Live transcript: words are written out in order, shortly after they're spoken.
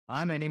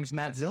Hi, my name is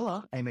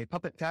Mattzilla. I'm a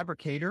puppet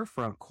fabricator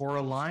from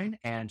Coraline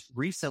and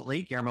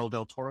recently Guillermo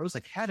del Toro's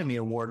Academy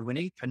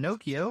Award-winning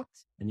Pinocchio,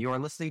 and you are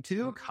listening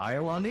to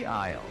Kyle on the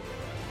Aisle.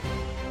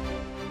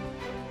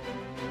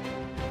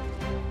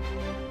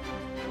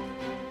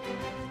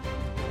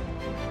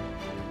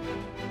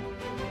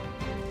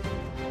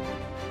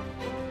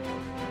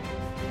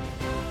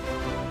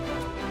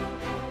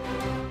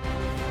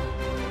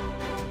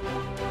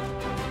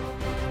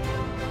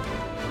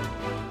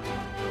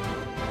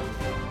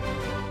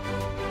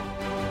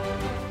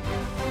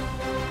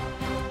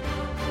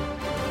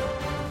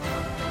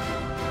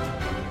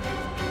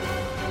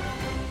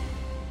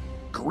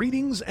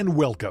 Greetings and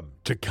welcome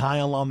to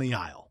Kyle on the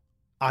Aisle.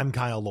 I'm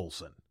Kyle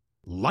Olson.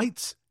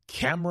 Lights,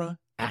 camera,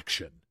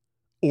 action.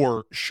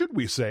 Or should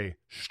we say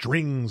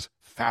strings,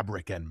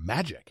 fabric, and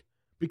magic?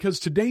 Because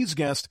today's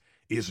guest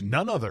is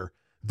none other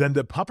than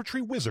the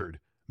puppetry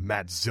wizard,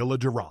 Mattzilla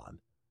Duron.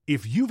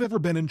 If you've ever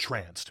been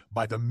entranced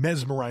by the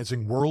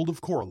mesmerizing world of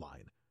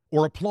Coraline,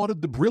 or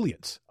applauded the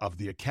brilliance of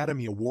the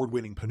Academy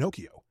Award-winning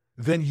Pinocchio,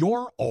 then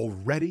you're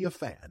already a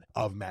fan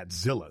of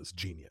Mattzilla's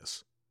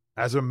genius.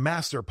 As a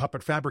master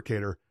puppet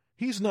fabricator,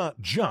 he's not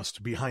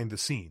just behind the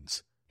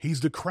scenes.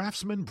 He's the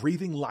craftsman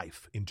breathing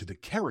life into the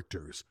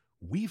characters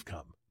we've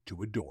come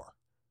to adore.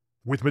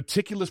 With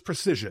meticulous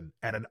precision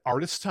and an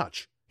artist's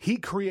touch, he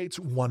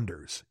creates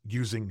wonders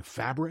using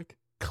fabric,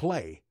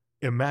 clay,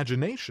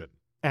 imagination,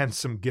 and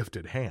some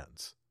gifted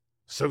hands.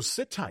 So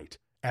sit tight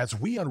as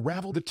we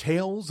unravel the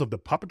tales of the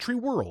puppetry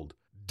world,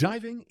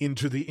 diving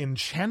into the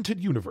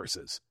enchanted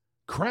universes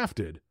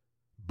crafted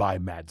by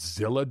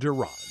Mattzilla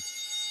Duron.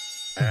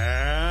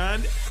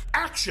 And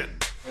action!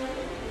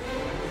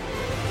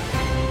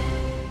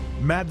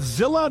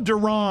 Mattzilla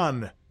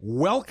Duron,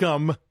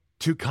 welcome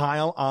to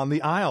Kyle on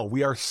the Aisle.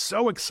 We are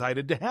so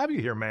excited to have you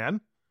here,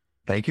 man.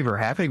 Thank you for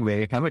having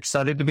me. I'm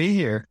excited to be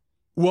here.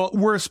 Well,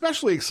 we're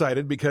especially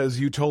excited because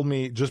you told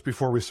me just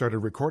before we started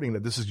recording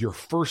that this is your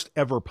first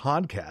ever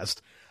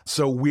podcast.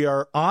 So we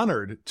are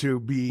honored to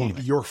be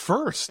your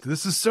first.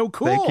 This is so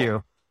cool. Thank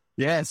you.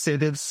 Yes,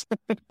 it is.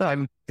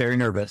 I'm very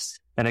nervous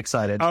and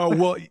excited. Oh,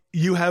 well,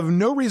 you have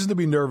no reason to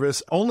be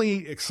nervous,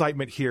 only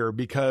excitement here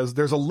because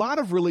there's a lot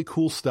of really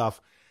cool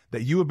stuff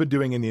that you have been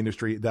doing in the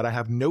industry that I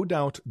have no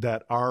doubt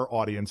that our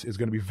audience is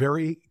going to be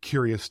very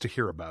curious to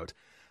hear about.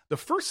 The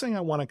first thing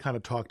I want to kind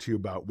of talk to you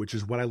about, which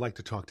is what I like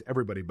to talk to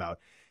everybody about,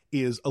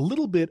 is a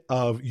little bit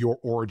of your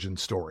origin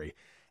story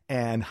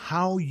and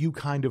how you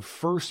kind of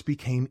first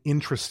became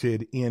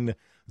interested in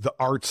the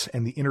arts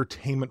and the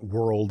entertainment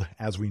world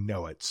as we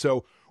know it.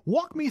 So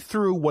walk me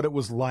through what it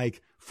was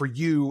like for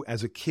you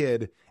as a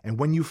kid and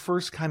when you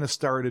first kind of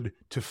started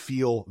to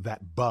feel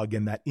that bug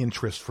and that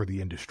interest for the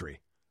industry.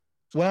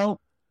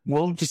 Well,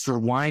 we'll just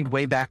rewind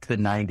way back to the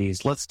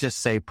 90s. Let's just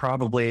say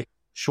probably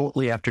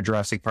shortly after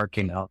Jurassic Park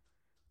came out.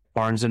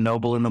 Barnes &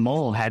 Noble and the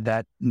Mole had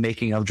that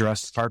making of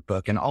Jurassic Park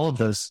book and all of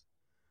those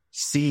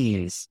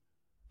scenes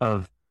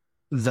of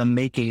the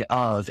making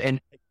of. And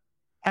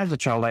as a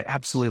child, I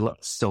absolutely love,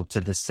 still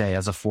to this day,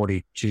 as a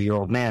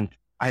 42-year-old man,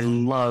 I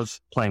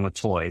love playing with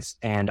toys.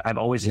 And I've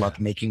always loved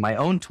making my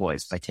own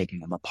toys by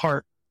taking them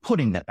apart,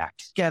 putting them back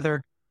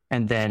together.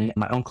 And then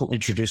my uncle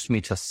introduced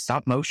me to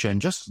stop motion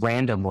just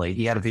randomly.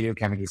 He had a video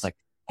camera. He's like,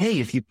 hey,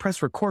 if you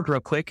press record real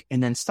quick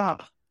and then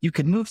stop, you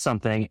could move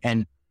something.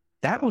 And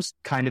that was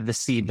kind of the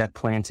seed that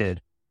planted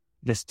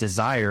this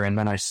desire. And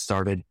then I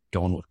started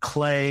going with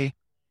clay,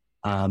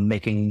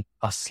 making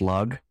a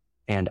slug.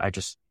 And I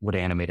just would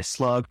animate a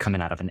slug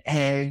coming out of an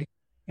egg.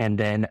 And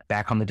then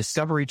back on the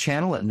Discovery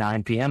Channel at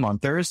 9 p.m. on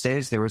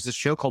Thursdays, there was this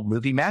show called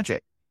Movie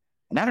Magic.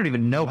 And I don't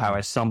even know how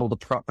I stumbled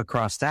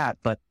across that,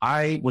 but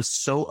I was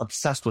so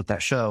obsessed with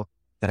that show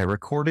that I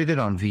recorded it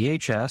on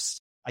VHS.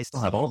 I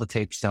still have all the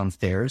tapes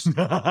downstairs.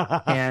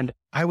 And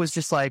I was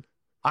just like,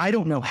 I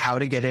don't know how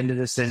to get into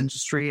this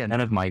industry. And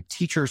none of my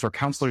teachers or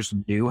counselors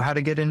knew how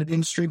to get into the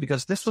industry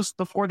because this was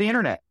before the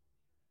internet.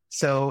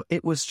 So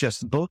it was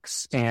just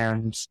books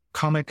and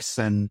comics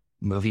and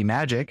Movie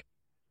Magic.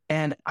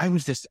 And I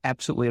was just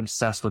absolutely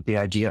obsessed with the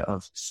idea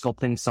of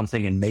sculpting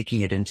something and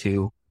making it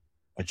into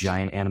a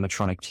giant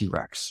animatronic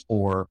T-Rex.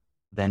 Or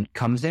then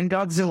comes in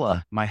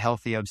Godzilla, my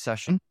healthy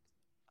obsession.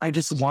 I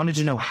just wanted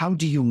to know, how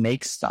do you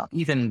make stuff,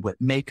 even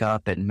with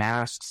makeup and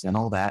masks and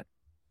all that?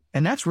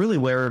 And that's really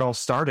where it all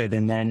started.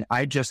 And then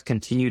I just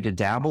continued to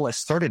dabble. I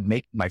started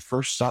making my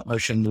first stop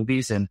motion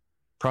movies in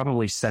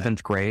probably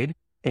 7th grade.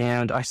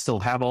 And I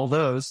still have all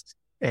those.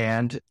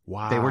 And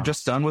They were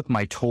just done with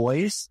my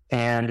toys.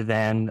 And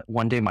then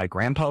one day my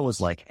grandpa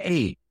was like,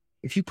 hey,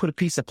 if you put a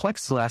piece of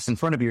plexiglass in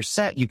front of your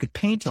set, you could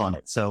paint on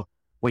it. So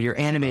when you're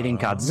animating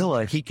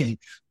Godzilla, he can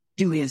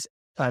do his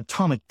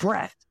atomic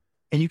breath.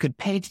 And you could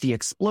paint the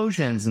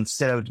explosions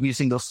instead of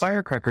using those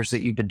firecrackers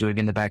that you've been doing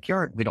in the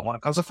backyard. We don't want to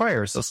cause a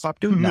fire, so stop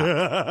doing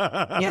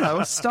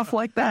that. Stuff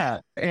like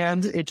that.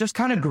 And it just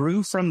kind of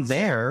grew from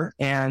there.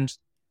 And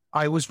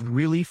I was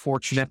really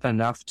fortunate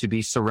enough to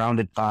be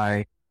surrounded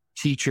by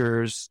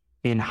teachers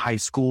in high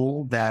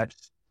school that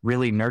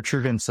really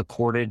nurtured and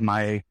supported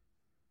my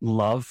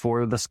love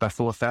for the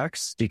special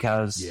effects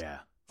because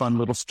fun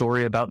little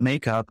story about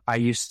makeup. I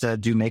used to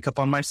do makeup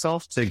on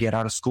myself to get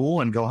out of school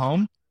and go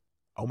home.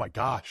 Oh my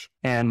gosh.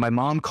 And my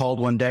mom called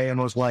one day and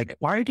was like,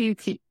 why do you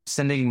keep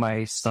sending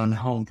my son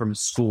home from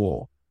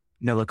school?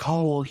 Like,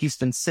 oh, well, he's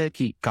been sick.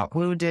 He got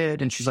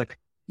wounded. And she's like,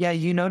 yeah,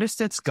 you noticed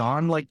it's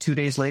gone like 2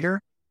 days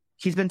later?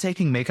 He's been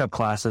taking makeup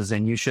classes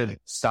and you should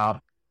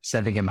stop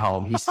sending him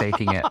home. He's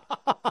faking it.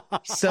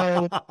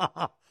 So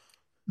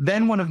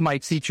then one of my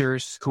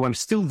teachers, who I'm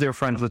still dear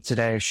friends with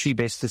today, she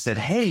basically said,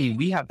 hey,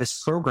 we have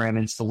this program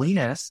in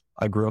Salinas.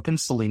 I grew up in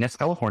Salinas,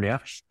 California.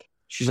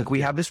 She's like,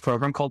 we have this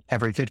program called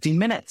Every 15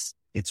 Minutes.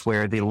 It's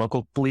where the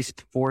local police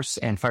force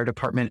and fire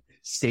department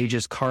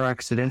stages car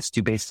accidents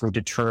to basically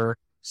deter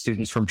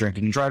students from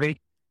drinking and driving.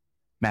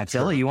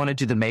 Mattzilla, you want to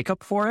do the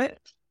makeup for it?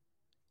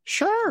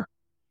 Sure.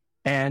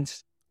 And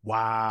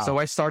wow. So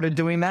I started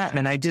doing that,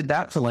 and I did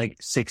that for like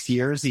 6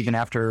 years. Even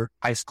after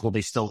high school,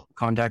 they still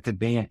contacted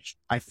me. And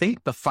I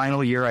think the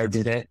final year I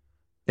did it,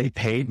 they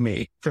paid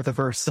me for the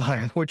first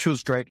time, which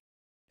was great.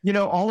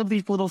 All of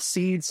these little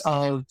seeds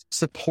of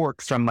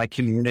support from my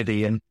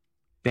community and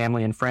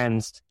family and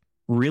friends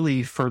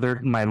really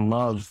furthered my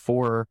love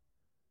for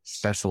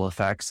special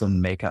effects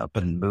and makeup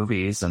and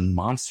movies and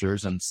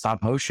monsters and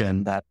stop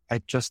motion that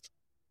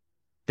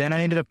then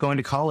I ended up going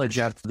to college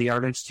at the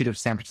Art Institute of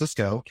San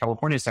Francisco,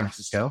 California, San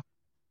Francisco.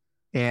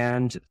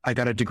 And I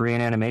got a degree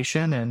in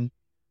animation, and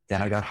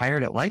then I got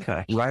hired at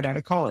Leica right out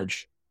of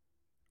college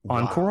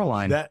on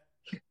Coraline.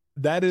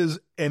 That is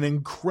an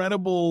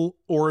incredible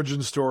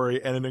origin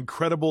story and an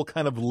incredible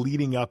kind of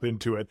leading up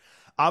into it.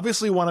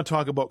 Obviously want to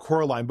talk about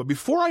Coraline, but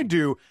before I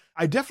do,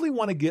 I definitely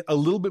want to get a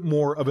little bit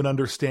more of an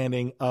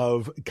understanding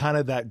of kind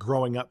of that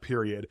growing up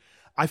period.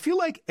 I feel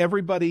like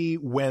everybody,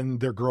 when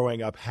they're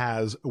growing up,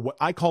 has what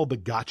I call the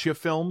gotcha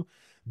film.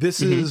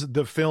 This is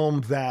the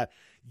film that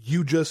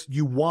you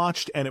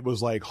watched and it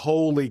was like,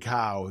 holy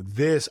cow,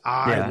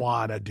 I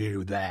want to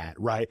do that,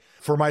 right?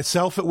 For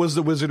myself, it was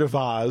The Wizard of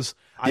Oz.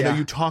 I know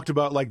you talked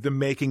about like the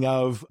making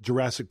of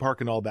Jurassic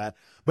Park and all that.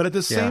 But at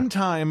the same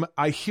time,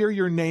 I hear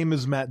your name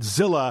is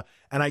Mattzilla,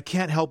 and I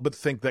can't help but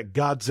think that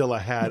Godzilla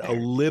had a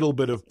little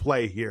bit of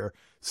play here.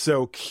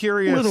 So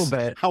curious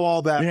how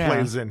all that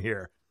plays in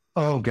here.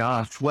 Oh,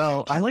 gosh.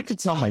 Well, I like to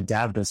tell my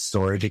dad this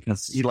story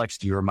because he likes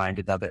to be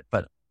reminded of it.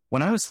 But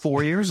when I was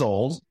 4 years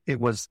old, it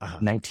was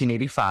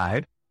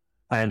 1985,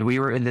 and we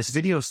were in this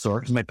video store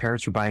because my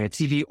parents were buying a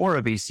TV or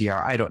a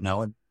VCR. I don't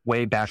know. And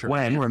way back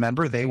when,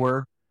 remember, they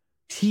were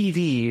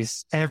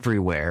TVs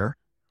everywhere,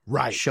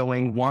 right,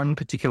 showing one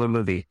particular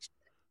movie.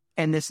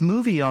 And this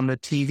movie on the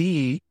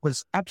TV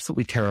was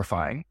absolutely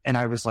terrifying. And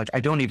I was like, I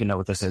don't even know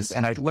what this is.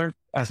 And I learned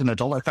as an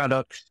adult, I found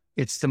out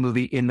it's the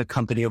movie In the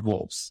Company of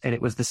Wolves. And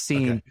it was the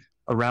scene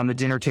around the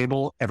dinner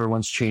table.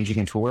 Everyone's changing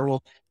into a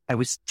werewolf. I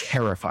was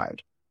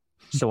terrified.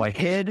 So I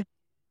hid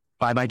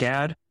by my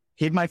dad,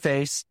 hid my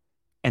face,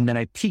 and then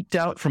I peeked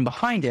out from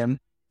behind him.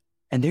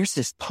 And there's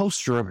this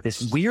poster of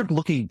this weird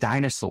looking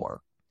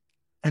dinosaur.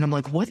 And I'm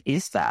like, what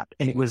is that?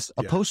 And it was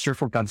a poster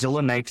for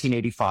Godzilla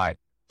 1985.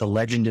 The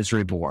Legend is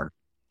Reborn.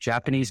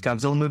 Japanese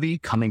Godzilla movie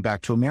coming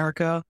back to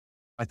America.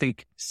 I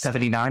think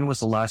 79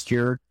 was the last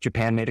year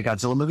Japan made a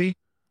Godzilla movie.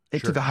 They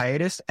took a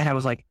hiatus, and I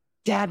was like,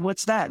 Dad,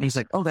 what's that? And he's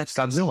like, oh, that's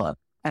Godzilla.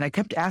 And I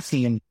kept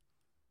asking him,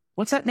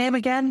 what's that name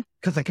again?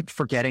 Because I kept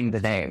forgetting the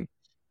name.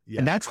 Yeah.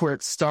 And that's where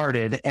it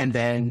started. And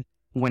then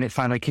when it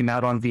finally came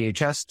out on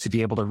VHS to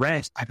be able to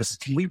rent, I was,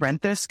 can we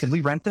rent this? Can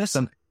we rent this?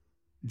 And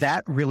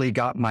that really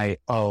got my,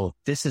 oh,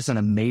 this is an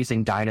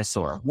amazing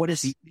dinosaur. What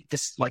is he?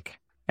 This like,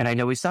 and I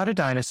know he's not a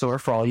dinosaur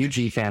for all you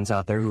G fans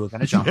out there who are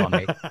going to jump on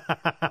me.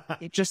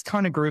 It just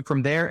kind of grew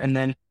from there. And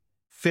then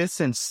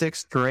 5th and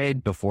 6th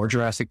grade before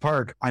Jurassic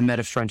Park, I met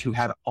a friend who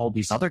had all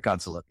these other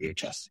Godzilla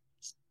VHS.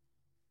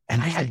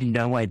 And I had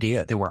no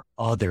idea there were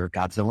other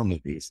Godzilla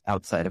movies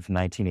outside of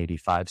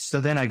 1985.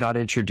 So then I got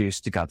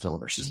introduced to Godzilla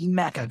versus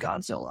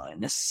Mechagodzilla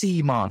and the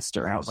Sea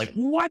Monster. And I was like,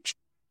 what?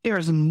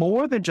 There's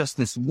more than just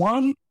this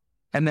one?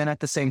 And then at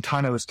the same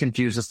time, I was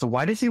confused as to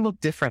why does he look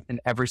different in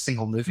every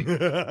single movie?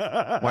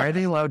 Why are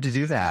they allowed to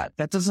do that?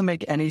 That doesn't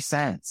make any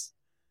sense.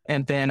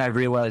 And then I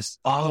realized,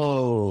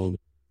 oh,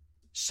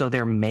 so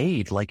they're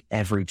made like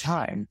every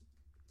time.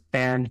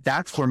 And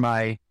that's where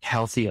my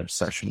healthy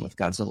obsession with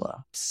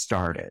Godzilla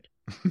started.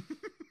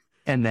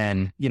 And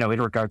then,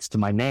 in regards to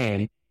my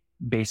name,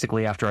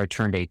 basically after I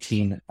turned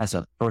 18 as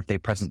a birthday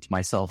present to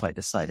myself, I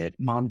decided,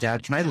 Mom,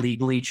 Dad, can I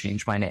legally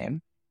change my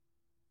name?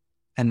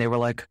 And they were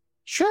like,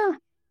 sure.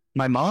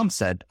 My mom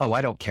said, oh,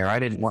 I don't care. I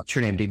didn't want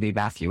your name to be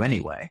Matthew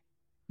anyway.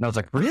 And I was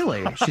like,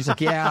 really? She's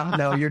like, yeah,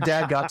 no, your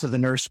dad got to the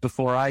nurse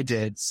before I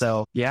did.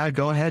 So yeah,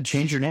 go ahead,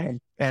 change your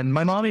name. And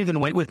my mom even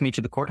went with me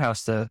to the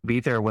courthouse to be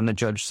there when the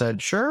judge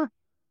said, sure.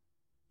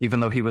 Even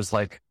though he was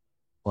like,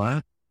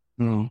 what?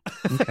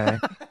 Okay.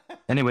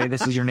 Anyway,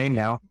 this is your name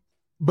now.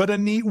 But a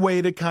neat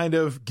way to kind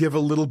of give a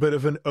little bit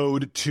of an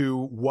ode to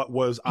what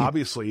was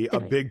obviously a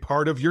big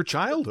part of your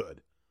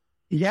childhood.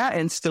 Yeah,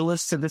 and still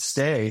is to this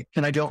day.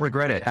 And I don't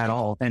regret it at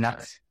all. And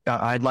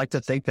I'd like to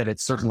think that it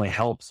certainly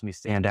helps me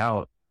stand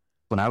out.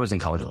 When I was in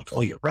college, like,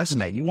 oh, your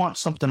resume, you want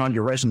something on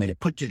your resume to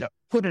put it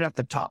at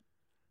the top.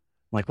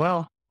 I'm like,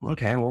 well,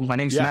 okay, well, my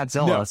name's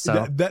Mattzilla,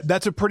 so.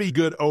 That's a pretty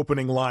good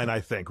opening line, I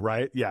think,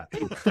 right? Yeah.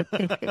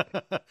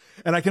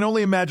 And I can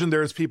only imagine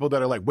there's people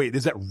that are like, wait,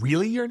 is that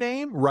really your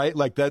name? Right?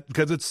 Like that,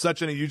 because it's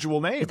such an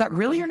unusual name. Is that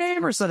really your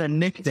name or is that a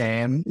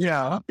nickname?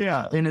 Yeah.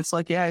 And it's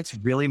like, yeah, it's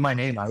really my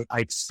name.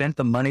 I spent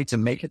the money to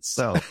make it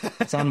so.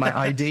 It's on my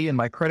ID and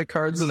my credit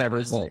cards and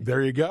everything.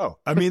 There you go.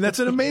 I mean, that's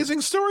an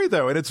amazing story,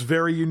 though, and it's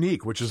very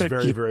unique, which is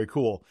very, very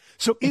cool.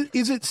 So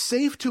is it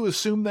safe to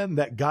assume then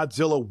that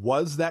Godzilla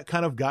was that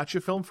kind of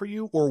gotcha film for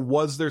you, or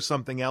was there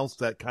something else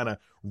that kind of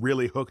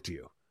really hooked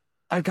you?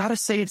 I gotta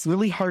say, it's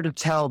really hard to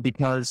tell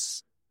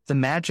because the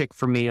magic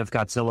for me of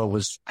Godzilla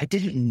was, I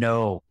didn't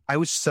know. I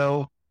was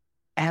so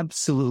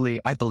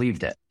absolutely, I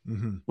believed it.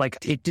 Mm-hmm.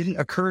 Like, it didn't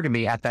occur to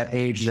me at that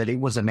age that it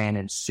was a man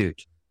in a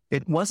suit.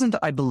 It wasn't,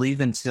 I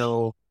believe,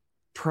 until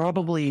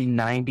probably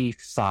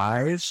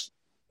 95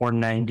 or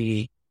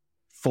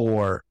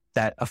 94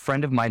 that a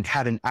friend of mine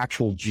had an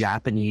actual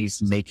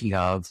Japanese making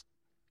of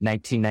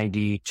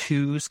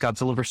 1992's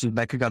Godzilla versus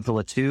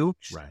Mechagodzilla 2,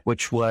 right,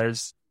 which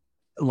was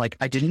like,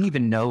 I didn't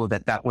even know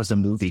that that was a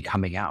movie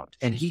coming out.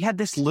 And he had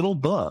this little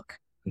book,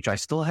 which I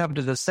still have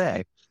to this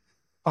day,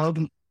 of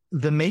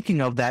the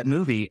making of that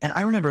movie. And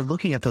I remember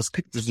looking at those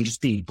pictures and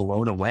just being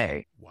blown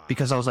away. Wow.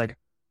 Because I was like,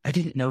 I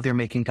didn't know they're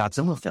making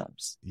Godzilla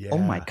films. Yeah. Oh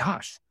my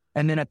gosh.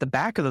 And then at the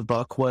back of the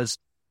book was,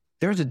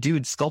 there's a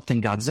dude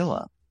sculpting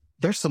Godzilla.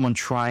 There's someone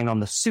trying on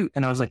the suit.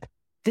 And I was like,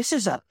 this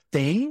is a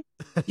thing?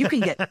 You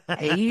can get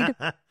paid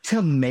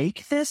to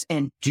make this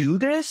and do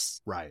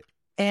this? Right.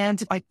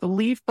 And I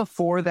believe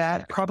before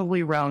that,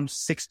 probably around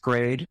 6th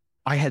grade,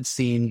 I had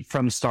seen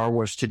From Star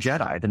Wars to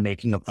Jedi, the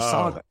making of the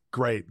saga.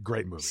 Great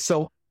movie.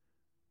 So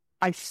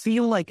I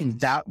feel like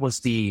that was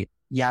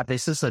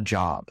this is a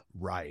job.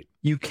 Right.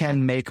 You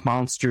can make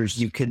monsters,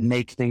 you can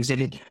make things.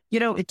 And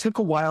it took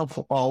a while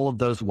for all of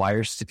those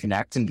wires to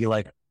connect and be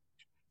like,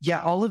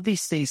 yeah, all of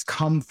these things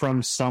come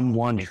from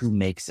someone who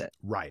makes it.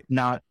 Right.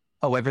 Not,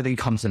 everything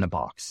comes in a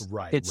box.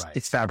 Right.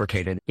 It's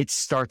fabricated. It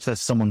starts as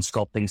someone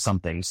sculpting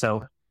something.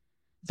 So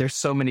there's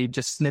so many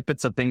just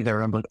snippets of things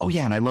there. I'm like, oh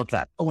yeah, and I love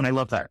that. Oh, and I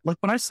love that. Like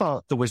when I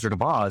saw The Wizard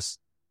of Oz,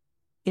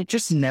 it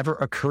just never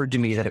occurred to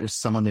me that it was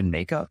someone in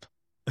makeup.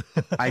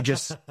 I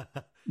just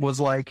was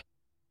like,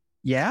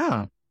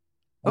 yeah,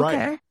 okay.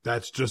 Right.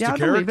 That's just a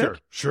character.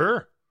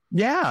 Sure.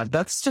 Yeah,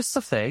 that's just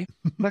a thing.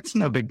 That's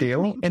no big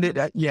deal. And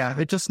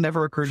it just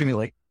never occurred to me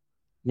like,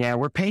 yeah,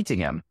 we're painting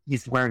him.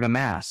 He's wearing a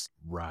mask.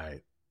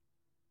 Right.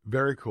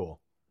 Very cool.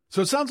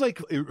 So it sounds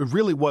like it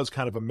really was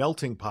kind of a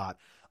melting pot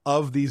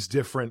of these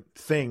different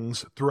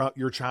things throughout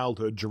your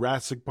childhood,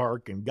 Jurassic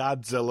Park and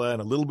Godzilla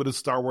and a little bit of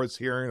Star Wars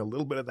here and a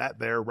little bit of that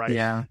there, right?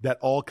 Yeah. That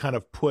all kind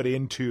of put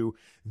into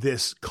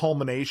this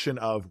culmination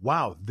of,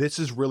 wow, this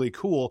is really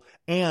cool.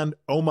 And,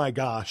 oh my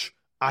gosh,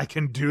 I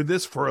can do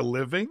this for a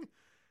living?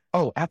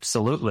 Oh,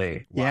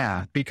 absolutely. Wow.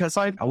 Yeah. Because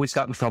I always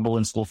got in trouble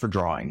in school for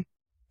drawing.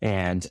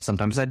 And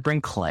sometimes I'd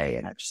bring clay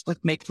and I'd just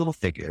like make little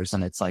figures.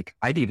 And it's like,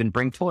 I'd even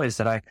bring toys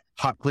that I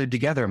hot glued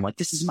together. I'm like,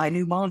 this is my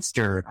new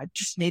monster. I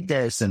just made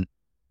this. And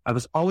I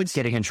was always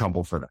getting in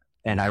trouble for that.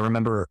 And I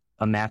remember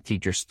a math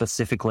teacher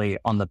specifically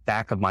on the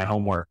back of my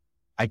homework,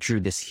 I drew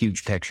this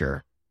huge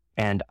picture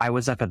and I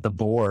was up at the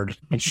board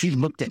and she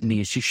looked at me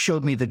and she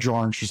showed me the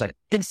drawing. She's like,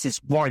 this is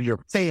why you're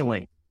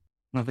failing.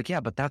 And I was like, yeah,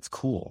 but that's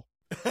cool.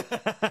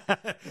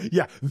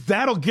 Yeah,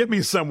 that'll get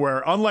me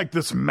somewhere, unlike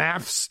this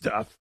math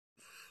stuff.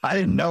 I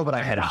didn't know, but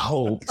I had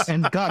hopes.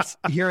 And gosh,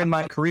 here in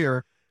my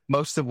career,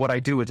 most of what I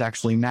do is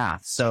actually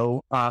math.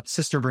 So,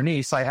 Sister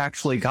Bernice, I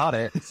actually got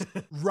it.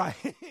 Right.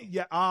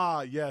 Yeah.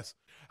 Ah, yes.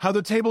 How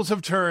the tables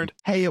have turned.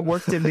 Hey, it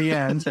worked in the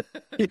end.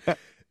 Yeah.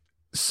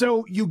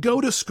 So you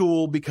go to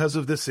school because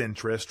of this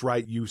interest,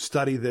 right? You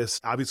study this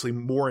obviously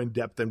more in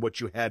depth than what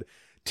you had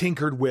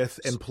tinkered with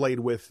and played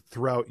with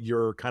throughout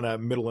your kind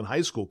of middle and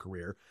high school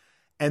career.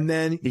 And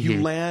then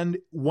you land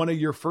one of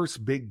your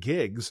first big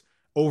gigs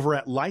over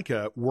at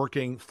Leica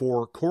working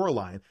for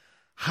Coraline.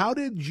 How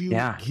did you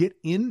get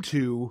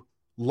into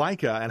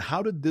Leica and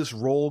how did this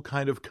role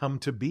kind of come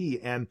to be?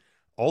 And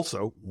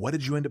also, what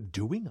did you end up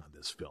doing on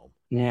this film?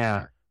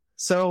 Yeah.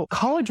 So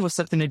college was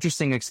such an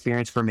interesting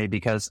experience for me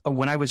because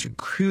when I was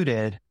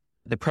recruited,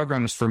 the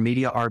program was for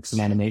media arts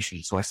and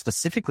animation. So I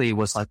specifically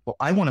was like, well,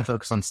 I want to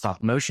focus on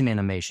stop motion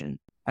animation.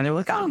 And they were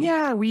like, oh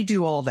yeah, we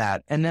do all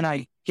that. And then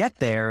I get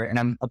there and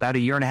I'm about a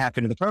year and a half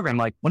into the program.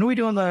 Like, when are we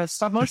doing the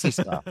stop motion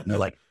stuff? And they're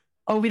like,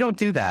 oh, we don't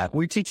do that.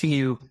 We're teaching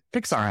you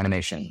Pixar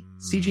animation,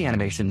 CG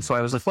animation. So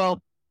I was like,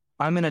 well,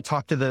 I'm going to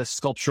talk to the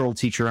sculptural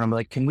teacher. And I'm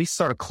like, can we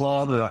start a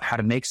club about how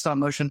to make stop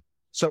motion?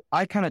 So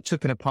I kind of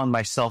took it upon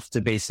myself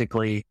to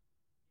basically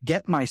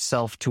get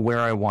myself to where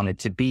I wanted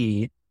to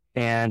be.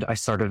 And I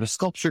started a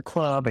sculpture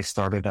club. I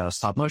started a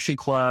stop motion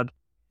club.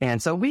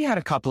 And so we had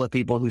a couple of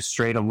people who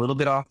strayed a little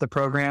bit off the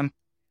program.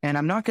 And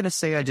I'm not going to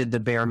say I did the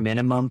bare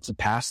minimum to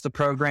pass the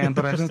program,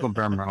 but I did the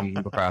bare minimum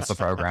to pass the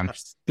program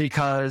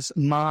because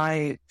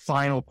my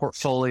final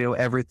portfolio,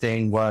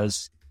 everything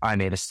was, I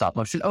made a stop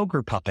motion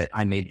ogre puppet.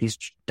 I made these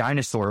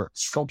dinosaur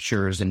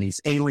sculptures and these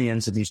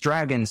aliens and these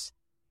dragons.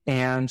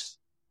 And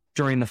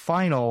during the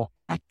final,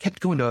 I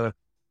kept going to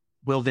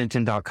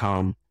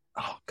willvinton.com.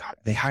 Oh God,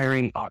 they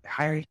hiring? Oh, they're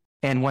hiring.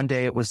 And one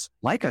day it was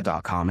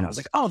Leica.com. And I was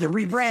like, oh, they're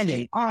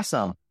rebranding.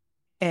 Awesome.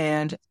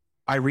 And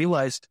I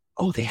realized,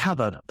 oh, they have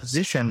a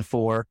position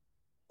for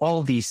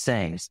all these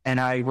things. And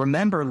I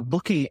remember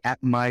looking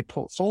at my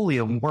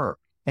portfolio work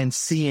and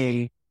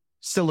seeing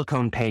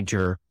silicone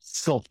painter,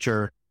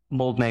 sculptor,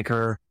 mold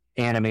maker,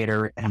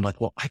 animator. And I'm like,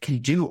 well, I can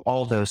do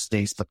all those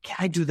things, but can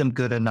I do them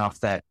good enough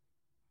that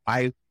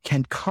I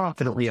can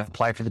confidently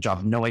apply for the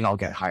job knowing I'll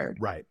get hired?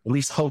 Right. At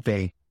least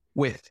hoping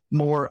with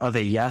more of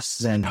a yes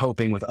than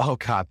hoping with, oh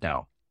God,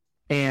 no.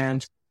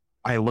 And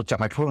I looked at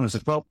my portfolio and was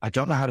like, well, I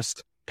don't know how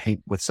to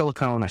paint with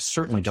silicone. I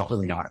certainly don't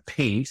really know how to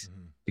paint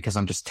because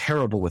I'm just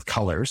terrible with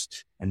colors.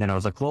 And then I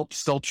was like, well,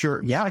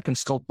 sculpture, yeah, I can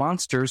sculpt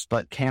monsters,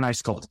 but can I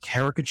sculpt a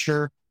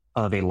caricature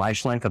of a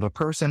life length of a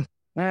person?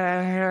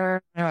 I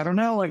don't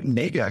know, like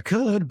maybe I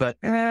could, but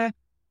can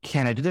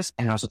I do this?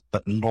 And I was like,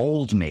 but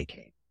mold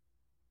making.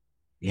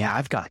 Yeah,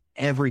 I've got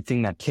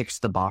everything that kicks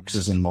the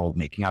boxes in mold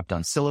making. I've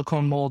done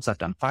silicone molds. I've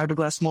done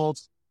fiberglass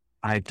molds.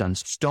 I've done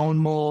stone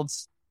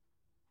molds.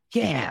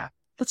 Yeah,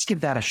 let's give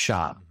that a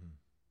shot.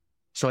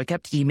 So I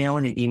kept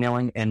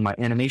emailing, and my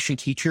animation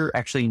teacher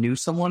actually knew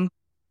someone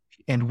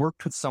and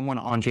worked with someone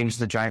on James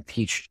the Giant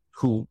Peach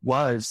who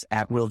was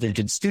at Will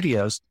Vinton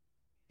Studios.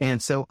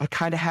 And so I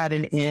kind of had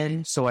an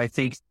in. So I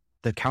think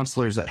the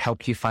counselors that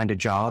helped you find a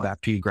job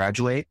after you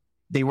graduate,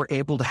 they were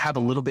able to have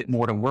a little bit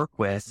more to work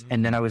with.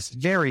 And then I was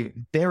very,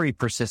 very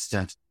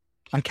persistent.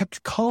 I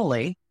kept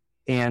calling.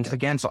 And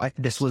again,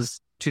 this was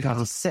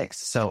 2006.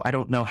 So I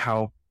don't know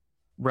how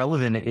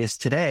relevant it is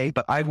today,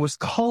 but I was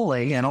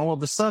calling and all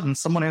of a sudden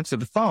someone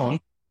answered the phone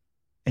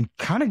and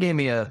kind of gave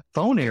me a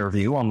phone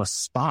interview on the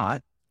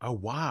spot. Oh,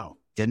 wow.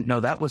 Didn't know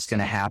that was going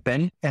to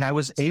happen. And I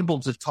was able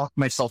to talk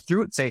myself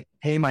through it, say,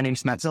 hey, my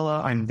name's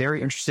Mattzilla. I'm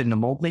very interested in a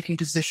mold making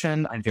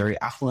position. I'm very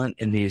affluent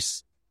in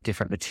these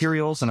different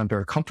materials and I'm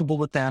very comfortable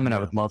with them. And I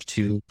would love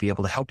to be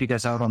able to help you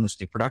guys out on this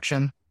new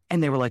production.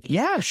 And they were like,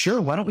 yeah, sure.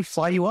 Why don't we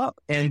fly you up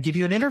and give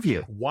you an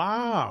interview?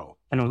 Wow.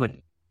 And I was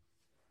like,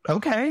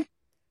 okay.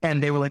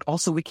 And they were like,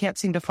 also, we can't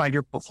seem to find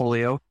your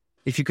portfolio.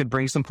 If you could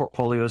bring some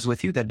portfolios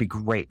with you, that'd be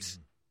great.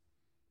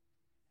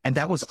 And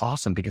that was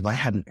awesome because I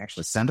hadn't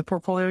actually sent a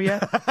portfolio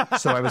yet.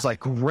 So I was like,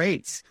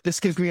 great.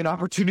 This gives me an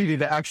opportunity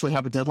to actually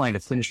have a deadline to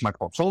finish my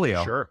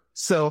portfolio. Sure.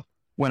 So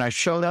when I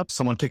showed up,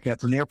 someone picked me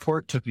up from the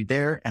airport, took me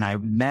there, and I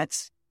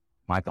met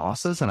my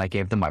bosses and I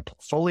gave them my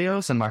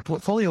portfolios. And my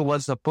portfolio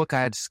was a book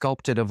I had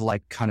sculpted of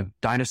like kind of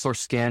dinosaur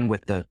skin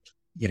with the,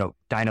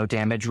 dino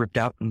damage ripped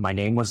out. And my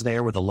name was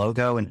there with a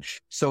logo. And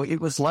so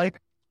it was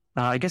like,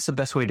 I guess the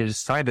best way to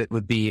describe it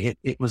would be,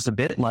 it was a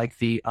bit like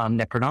the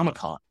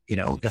Necronomicon,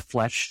 the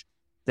flesh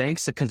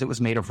things, because it was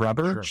made of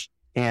rubber. Sure.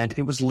 And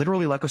it was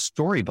literally like a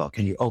storybook.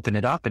 And you open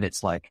it up and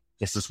it's like,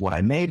 this is what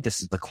I made. This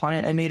is the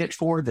client I made it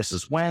for. This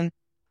is when,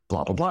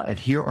 blah, blah, blah. And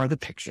here are the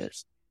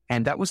pictures.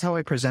 And that was how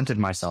I presented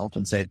myself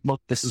and said,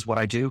 look, this is what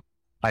I do.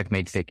 I've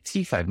made fake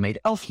teeth. I've made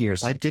elf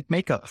ears. I did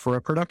makeup for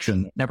a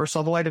production that never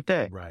saw the light of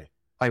day. Right.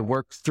 I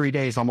worked 3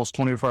 days, almost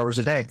 24 hours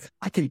a day.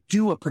 I can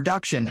do a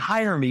production.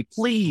 Hire me,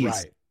 please.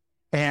 Right.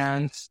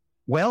 And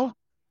well,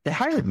 they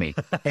hired me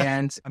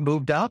and I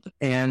moved up.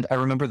 And I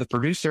remember the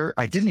producer,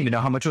 I didn't even know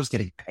how much I was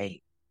getting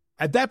paid.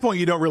 At that point,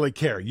 you don't really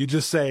care. You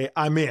just say,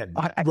 I'm in,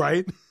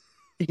 right?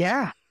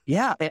 Yeah.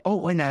 Yeah.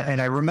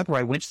 And I remember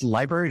I went to the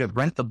library to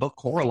rent the book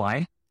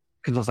Coraline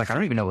because I was like, I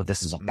don't even know what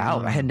this is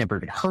about. I had never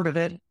even heard of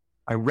it.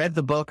 I read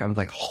the book. I was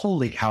like,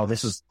 holy cow,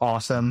 this is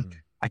awesome.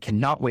 I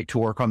cannot wait to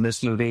work on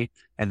this movie.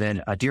 And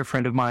then a dear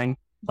friend of mine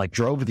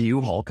drove the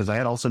U-Haul because I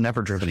had also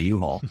never driven a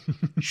U-Haul.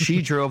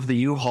 She drove the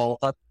U-Haul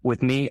up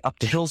with me up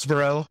to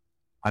Hillsborough.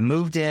 I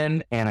moved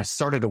in and I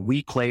started a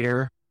week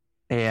later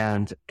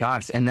and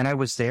then I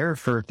was there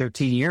for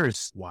 13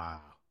 years.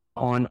 Wow.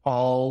 On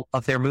all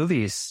of their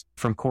movies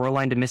from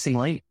Coraline to Missing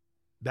Link.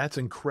 That's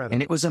incredible.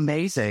 And it was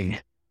amazing.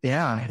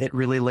 Yeah. It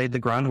really laid the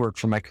groundwork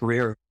for my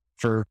career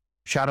for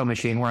Shadow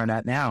Machine where I'm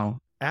at now.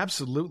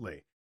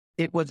 Absolutely.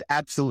 It was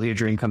absolutely a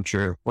dream come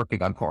true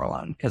working on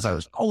Coraline because I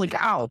was, holy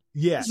cow,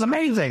 yeah, this is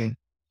amazing.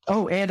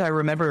 Oh, and I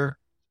remember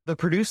the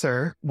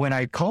producer when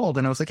I called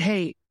and I was like,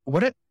 hey,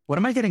 what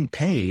am I getting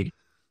paid?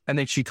 And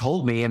then she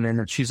told me, and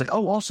then she's like,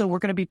 oh, also, we're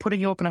going to be putting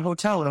you up in a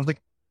hotel. And I was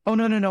like, oh,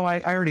 no,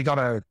 I already got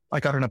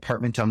an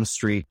apartment down the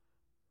street.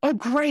 Oh,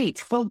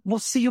 great. Well, we'll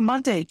see you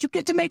Monday. You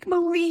get to make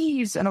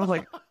movies. And I was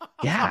like,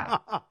 yeah,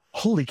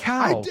 holy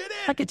cow. I did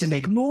it. I get to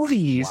make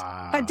movies.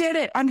 Wow. I did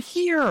it. I'm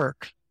here.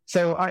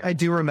 So I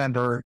do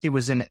remember it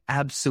was an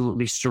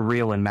absolutely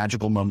surreal and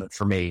magical moment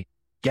for me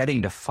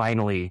getting to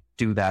finally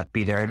do that,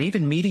 be there, and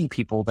even meeting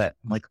people that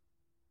I'm like,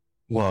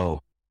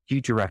 whoa, you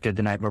directed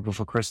The Nightmare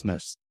Before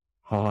Christmas.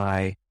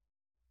 Hi,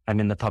 I'm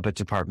in the puppet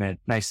department.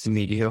 Nice to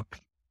meet you.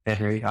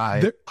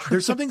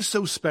 There's something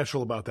so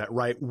special about that,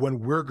 right?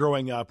 When we're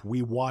growing up,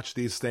 we watch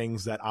these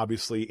things that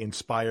obviously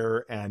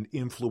inspire and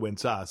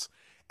influence us.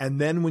 And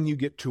then when you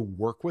get to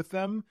work with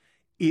them,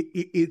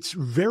 it's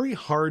very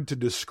hard to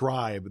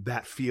describe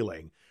that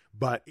feeling.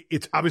 but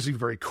it's obviously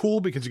very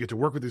cool because you get to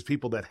work with these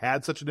people that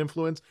had such an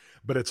influence,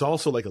 but it's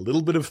also like a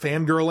little bit of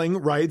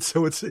fangirling, right?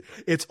 So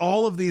it's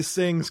all of these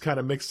things kind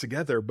of mixed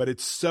together, but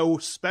it's so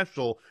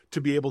special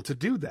to be able to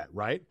do that,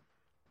 right?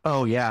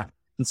 Oh, yeah.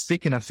 And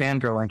speaking of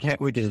fangirl, I can't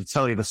wait to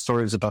tell you the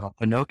stories about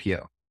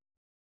Pinocchio.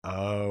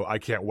 Oh, I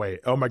can't wait.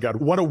 Oh my God.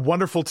 What a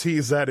wonderful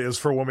tease that is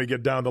for when we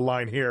get down the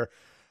line here.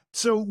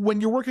 So when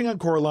you're working on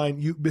Coraline,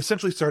 you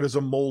essentially start as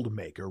a mold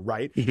maker,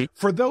 right? Mm-hmm.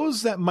 For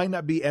those that might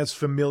not be as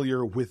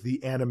familiar with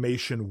the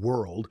animation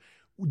world,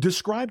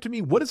 describe to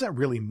me, what does that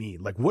really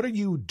mean? Like, what are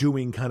you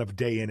doing kind of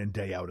day in and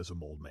day out as a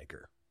mold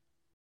maker?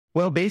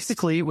 Well,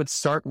 basically, it would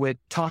start with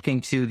talking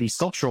to the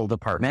sculptural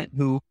department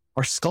who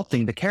are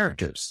sculpting the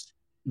characters.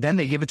 Then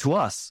they give it to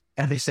us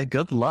and they say,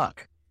 good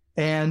luck.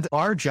 And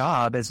our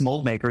job as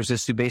mold makers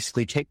is to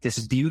basically take this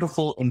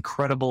beautiful,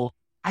 incredible,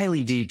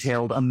 highly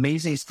detailed,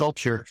 amazing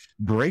sculpture,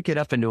 break it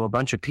up into a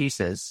bunch of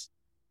pieces,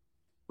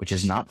 which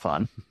is not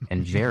fun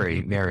and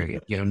very, very,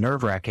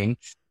 nerve-wracking,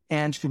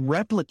 and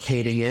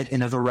replicating it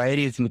in a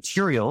variety of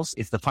materials.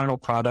 If the final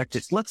product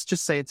is, let's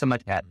just say it's a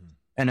maquette.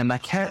 And a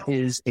maquette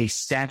is a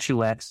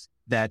statuette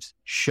that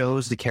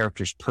shows the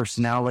character's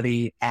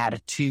personality,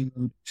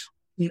 attitude.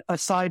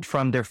 Aside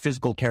from their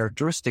physical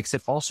characteristics,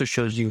 it also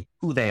shows you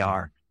who they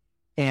are.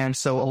 And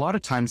so a lot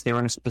of times they're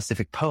in a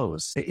specific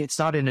pose. It's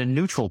not in a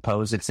neutral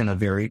pose. It's in a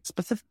very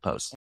specific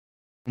pose.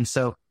 And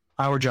so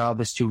our job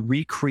is to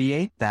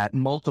recreate that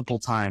multiple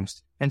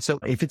times. And so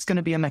if it's going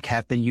to be a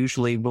maquette, then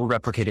usually we'll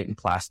replicate it in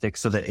plastic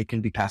so that it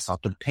can be passed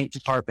off to the paint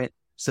department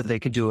so they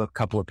could do a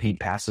couple of paint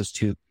passes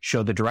to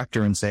show the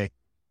director and say,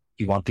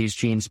 you want these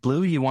jeans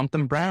blue? You want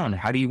them brown?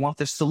 How do you want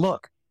this to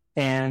look?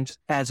 And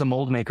as a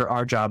mold maker,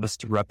 our job is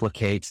to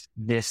replicate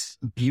this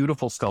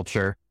beautiful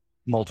sculpture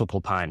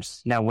multiple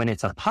times. Now, when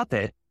it's a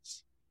puppet,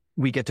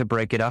 we get to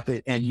break it up,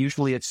 and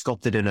usually it's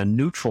sculpted in a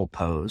neutral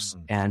pose.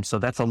 And so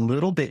that's a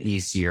little bit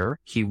easier,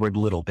 keyword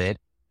little bit,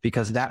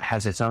 because that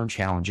has its own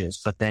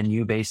challenges. But then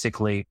you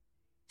basically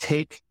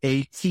take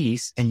a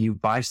piece and you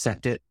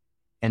bisect it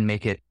and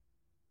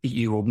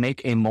you will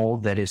make a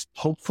mold that is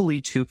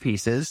hopefully 2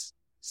 pieces.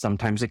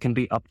 Sometimes it can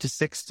be up to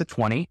 6 to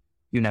 20.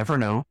 You never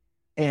know.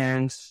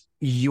 And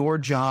your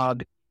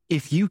job,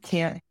 if you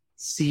can't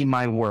see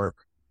my work,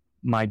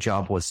 my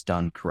job was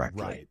done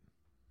correctly. Right.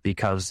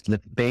 Because the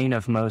bane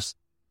of most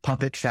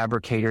puppet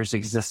fabricators'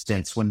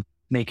 existence when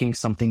making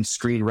something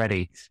screen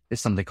ready is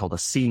something called a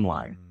seam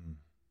line.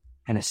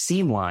 And a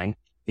seam line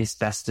is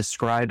best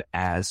described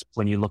as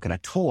when you look at a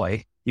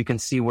toy, you can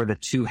see where the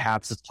 2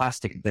 halves of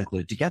plastic have been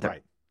glued together.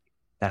 Right.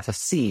 That's a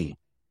seam.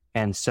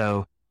 And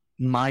so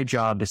my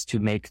job is to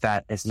make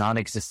that as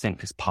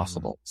non-existent as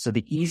possible. So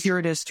the easier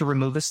it is to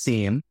remove a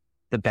seam,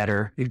 the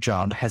better your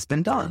job has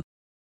been done.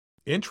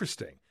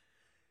 Interesting.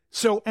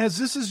 So as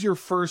this is your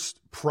first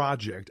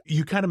project,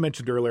 you kind of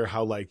mentioned earlier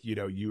how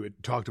you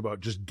had talked about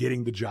just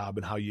getting the job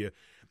and how I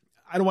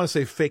don't want to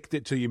say faked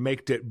it till you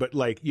maked it, but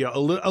a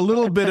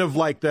little bit of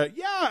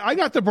I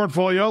got the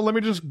portfolio. Let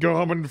me just go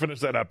home and finish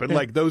that up.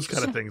 And those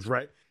kind of things,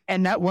 right?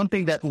 And that one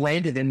thing that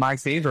landed in my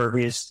favor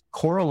is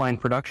Coraline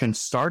production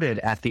started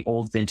at the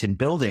old Vinton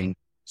building.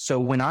 So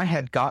when I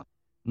had got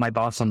my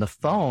boss on the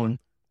phone,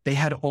 they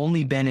had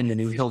only been in the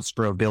New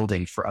Hillsborough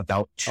building for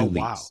about 2 weeks.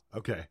 Wow.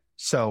 Okay.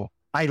 So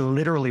I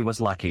literally was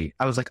lucky.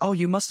 I was like, oh,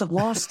 you must have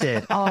lost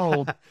it.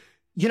 Oh,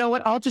 you know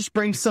what? I'll just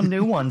bring some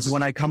new ones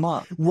when I come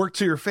up. Work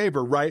to your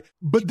favor, right?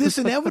 But this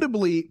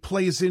inevitably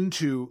plays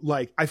into,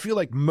 I feel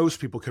like most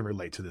people can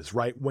relate to this,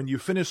 right? When you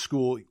finish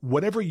school,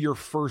 whatever your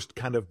first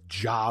kind of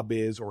job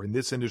is, or in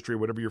this industry,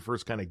 whatever your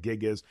first kind of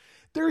gig is,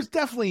 there's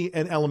definitely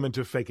an element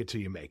of fake it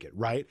till you make it,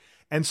 right?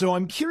 And so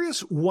I'm curious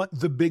what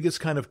the biggest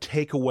kind of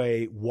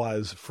takeaway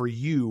was for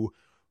you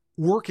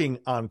working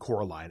on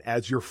Coraline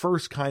as your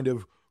first kind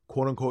of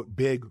quote unquote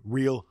big,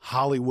 real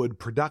Hollywood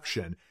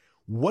production.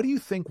 What do you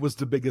think was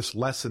the biggest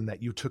lesson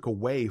that you took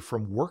away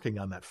from working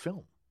on that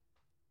film?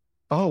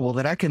 Oh, well,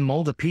 that I can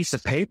mold a piece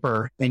of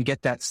paper and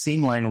get that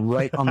seam line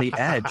right on the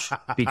edge,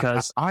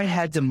 because I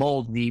had to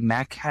mold the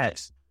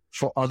maquette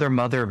for Other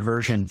Mother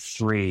version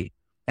 3.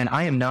 And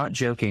I am not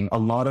joking. A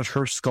lot of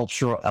her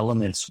sculptural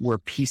elements were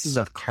pieces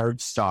of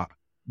cardstock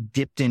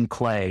dipped in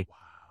clay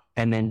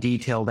and then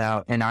detailed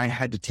out. And I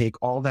had to take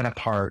all that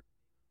apart,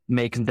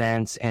 make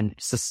vents and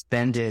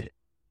suspend it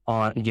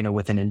on,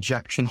 with an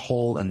injection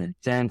hole and then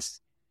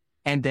dents.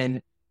 And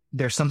then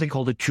there's something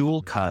called a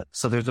jewel cut.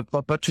 So there's a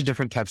bunch of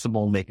different types of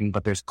mold making,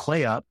 but there's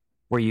clay up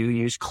where you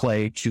use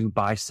clay to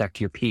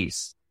bisect your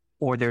piece.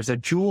 Or there's a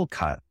jewel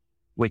cut,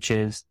 which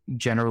is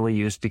generally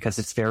used because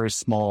it's very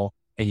small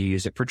and you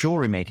use it for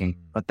jewelry making.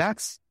 But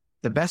that's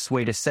the best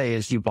way to say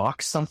is you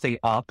box something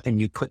up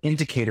and you put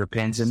indicator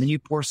pins and then you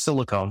pour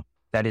silicone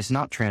that is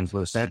not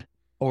translucent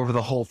over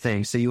the whole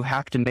thing. So you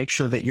have to make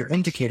sure that your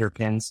indicator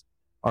pins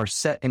are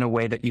set in a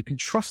way that you can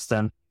trust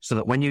them so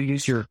that when you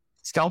use your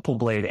scalpel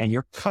blade and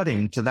you're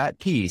cutting to that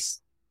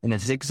piece in a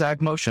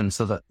zigzag motion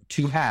so that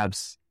 2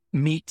 halves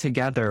meet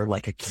together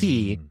like a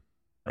key,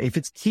 if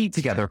it's keyed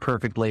together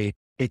perfectly,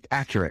 it's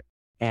accurate.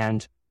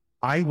 And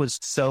I was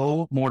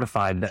so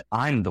mortified that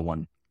I'm the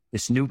one,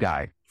 this new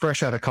guy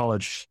fresh out of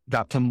college,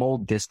 got to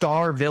mold this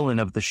star villain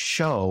of the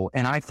show.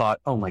 And I thought,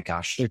 oh my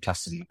gosh, they're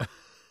testing me.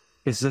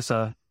 Is this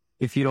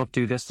if you don't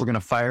do this, we're going to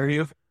fire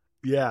you?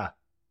 Yeah.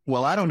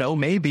 Well, I don't know,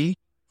 maybe.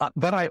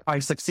 But I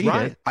succeeded.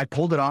 Right. I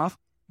pulled it off.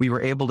 We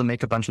were able to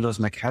make a bunch of those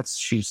maquettes.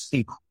 She's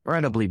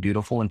incredibly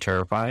beautiful and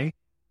terrifying.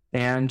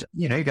 And,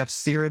 you got to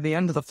see her at the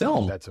end of the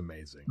film. That's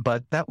amazing.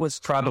 But that was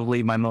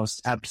probably my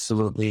most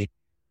absolutely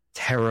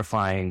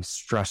terrifying,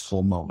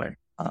 stressful moment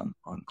on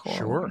Coraline.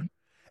 Sure.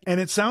 And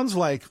it sounds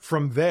like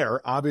from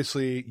there,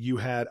 obviously, you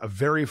had a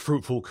very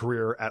fruitful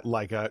career at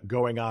Leica,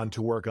 going on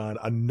to work on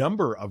a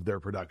number of their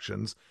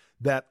productions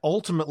that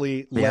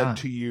ultimately led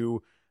to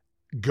you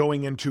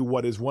going into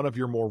what is one of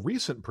your more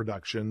recent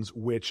productions,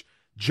 which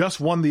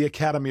just won the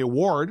Academy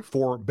Award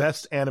for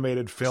Best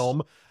Animated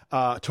Film.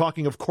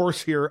 Talking, of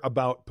course, here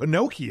about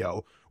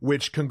Pinocchio,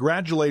 which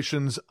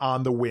congratulations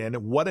on the win.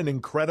 What an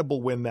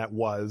incredible win that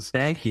was.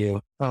 Thank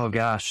you. Oh,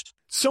 gosh.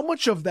 So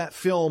much of that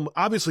film,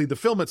 obviously the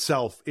film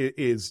itself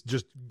is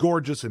just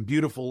gorgeous and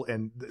beautiful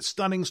and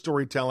stunning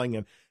storytelling,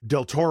 and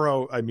Del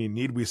Toro, I mean,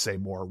 need we say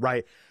more,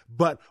 right?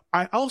 But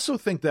I also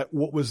think that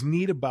what was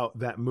neat about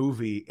that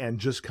movie and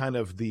just kind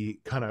of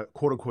the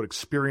quote unquote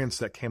experience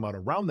that came out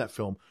around that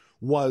film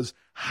was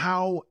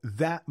how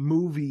that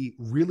movie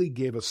really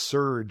gave a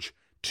surge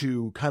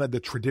to kind of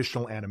the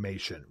traditional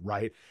animation,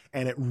 right?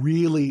 And it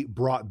really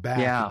brought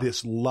back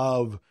this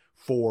love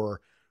for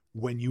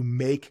when you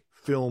make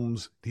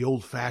films the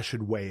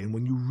old-fashioned way and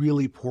when you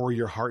really pour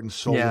your heart and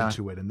soul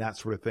into it and that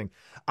sort of thing.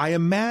 I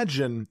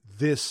imagine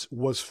this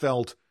was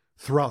felt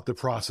throughout the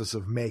process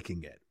of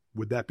making it.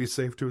 Would that be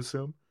safe to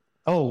assume?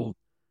 Oh,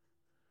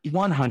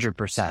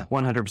 100%.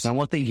 100%.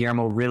 One thing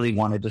Guillermo really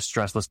wanted to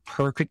stress was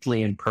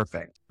perfectly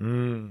imperfect.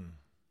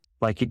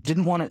 Like, he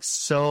didn't want it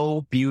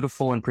so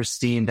beautiful and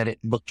pristine that it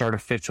looked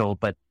artificial,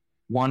 but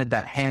wanted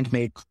that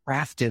handmade,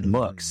 crafted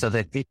look so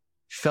that it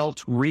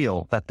felt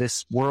real, that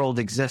this world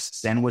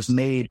exists and was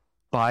made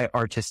by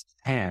artists'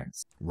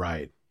 hands.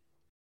 Right.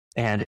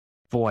 And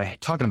boy,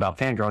 talking about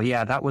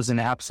fangirl, that was an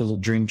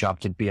absolute dream job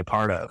to be a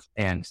part of.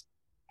 And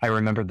I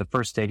remember the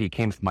first day he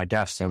came to my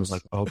desk, I was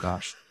like, oh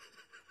gosh.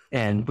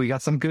 And we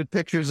got some good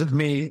pictures of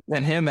me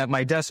and him at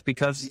my desk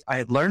because I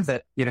had learned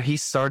that, he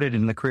started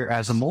in the career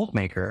as a mold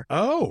maker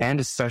and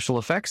a special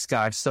effects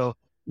guy. So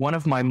one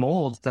of my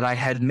molds that I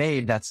had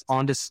made that's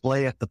on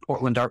display at the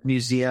Portland Art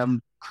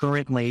Museum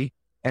currently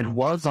and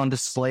was on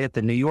display at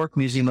the New York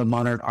Museum of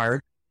Modern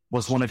Art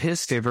was one of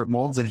his favorite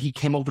molds. And he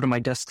came over to my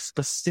desk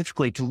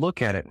specifically to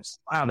look at it.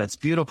 Wow, that's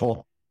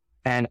beautiful.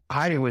 And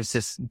I was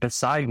just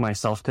beside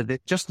myself because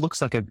it just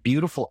looks like a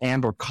beautiful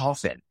amber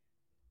coffin.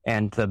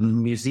 And the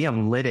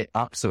museum lit it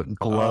up so it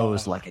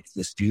glows like it's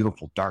this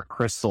beautiful dark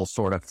crystal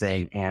sort of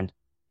thing. And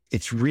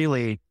it's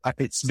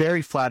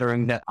very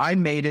flattering that I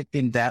made it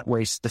in that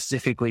way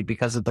specifically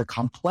because of the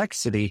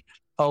complexity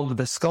of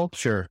the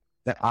sculpture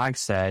that I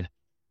said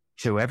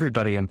to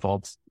everybody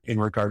involved in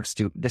regards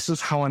to, this is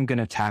how I'm going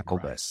to tackle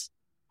this.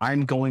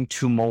 I'm going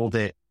to mold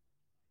it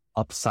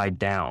upside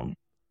down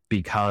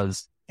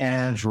because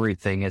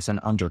everything is an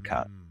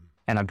undercut.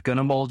 And I'm going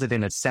to mold it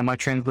in a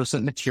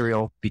semi-translucent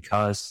material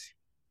because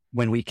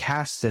when we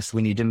cast this,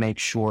 we need to make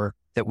sure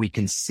that we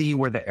can see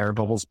where the air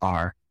bubbles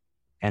are,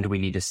 and we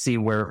need to see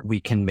where we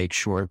can make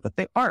sure that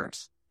they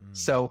aren't.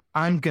 So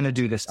I'm going to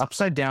do this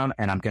upside down,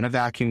 and I'm going to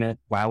vacuum it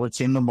while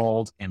it's in the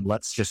mold, and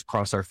let's just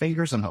cross our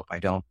fingers and hope I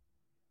don't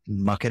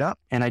muck it up.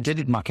 And I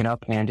did muck it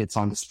up, and it's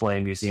on display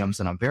in museums,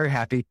 and I'm very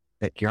happy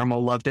that Guillermo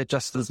loved it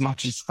just as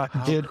much as I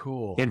did.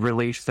 Cool. In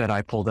relief that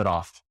I pulled it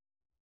off.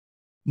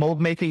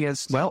 Mold making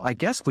is, well, I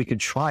guess we could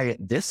try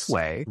it this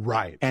way.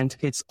 Right. And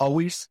it's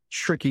always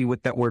tricky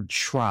with that word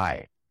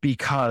try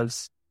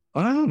because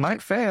I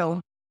might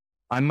fail.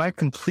 I might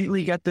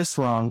completely get this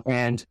wrong.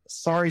 And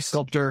sorry,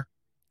 sculptor,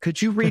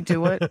 could you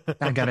redo it?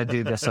 I got to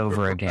do this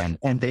over again.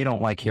 And they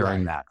don't like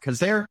hearing that because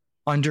they're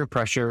under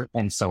pressure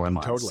and so am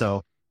I. Totally.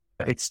 So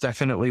it's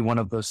definitely one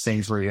of those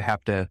things where you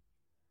have to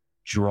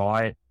draw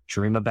it,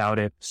 dream about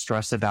it,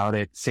 stress about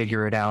it,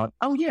 figure it out.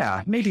 Oh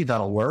yeah, maybe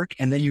that'll work.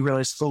 And then you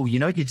realize,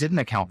 you didn't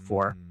account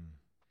for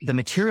the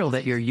material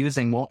that you're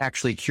using won't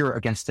actually cure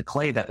against the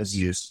clay that was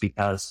used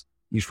because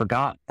you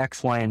forgot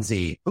X, Y, and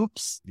Z.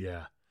 Oops.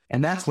 Yeah.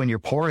 And that's when you're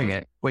pouring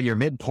it. When you're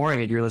mid pouring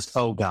it, you realize,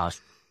 oh gosh.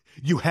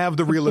 You have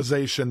the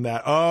realization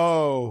that,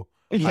 I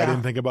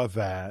didn't think about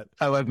that.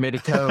 Oh, I've made a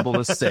terrible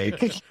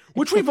mistake.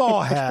 Which we've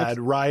all had,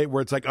 right?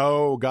 Where it's like,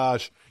 oh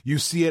gosh, you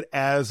see it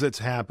as it's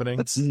happening.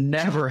 That's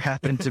never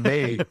happened to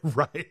me.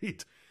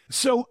 Right.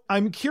 So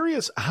I'm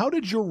curious, how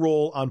did your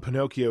role on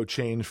Pinocchio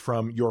change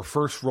from your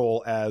first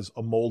role as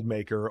a mold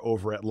maker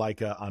over at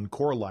Leica on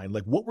Coraline?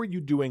 Like, what were you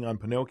doing on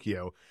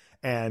Pinocchio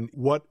and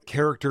what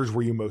characters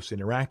were you most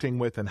interacting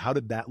with? And how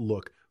did that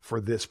look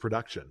for this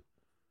production?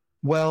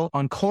 Well,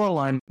 on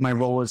Coraline, my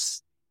role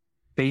was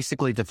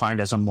basically defined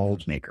as a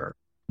mold maker.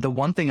 The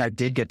one thing I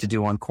did get to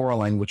do on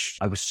Coraline, which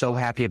I was so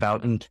happy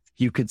about, and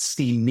you could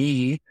see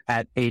me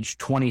at age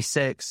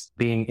 26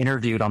 being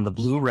interviewed on the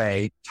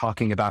Blu-ray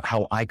talking about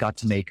how I got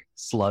to make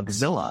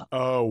Slugzilla.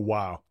 Oh,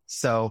 wow.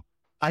 So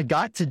I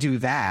got to do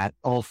that.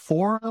 All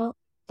four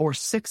or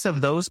 6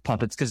 of those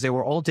puppets because they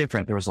were all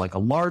different. There was like a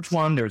large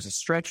one, there was a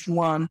stretched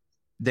one,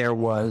 there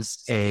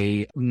was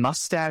a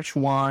mustache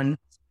one.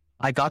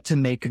 I got to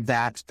make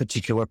that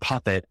particular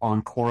puppet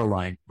on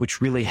Coraline, which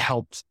really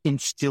helped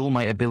instill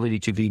my ability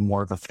to be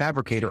more of a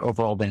fabricator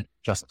overall than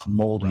just a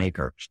mold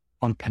maker.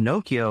 On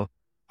Pinocchio,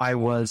 I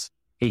was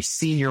a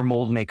senior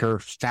mold maker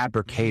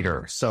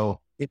fabricator. So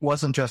it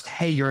wasn't just,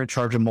 hey, you're in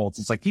charge of molds.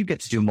 It's like you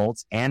get to do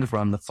molds and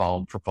run the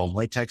foam for foam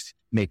latex,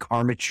 make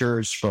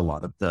armatures for a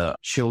lot of the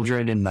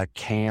children in the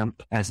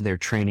camp as they're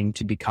training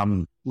to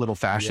become little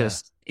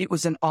fascists. Yeah. It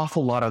was an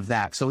awful lot of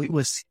that. So it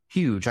was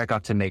huge. I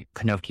got to make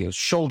Pinocchio's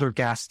shoulder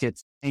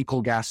gaskets,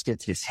 ankle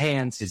gaskets, his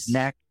hands, his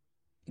neck.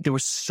 There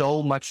was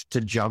so much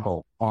to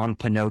juggle on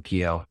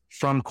Pinocchio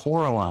from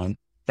Coraline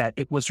that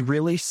it was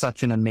really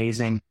such an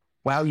amazing,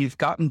 wow, you've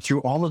gotten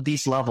through all of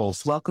these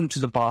levels. Welcome to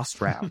the boss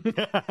round.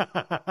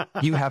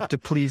 You have to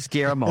please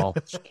Guillermo.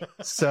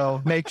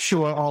 So make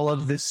sure all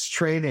of this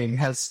training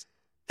has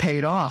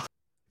paid off.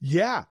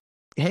 Yeah.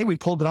 Hey, we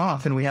pulled it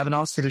off and we have an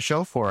Oscar to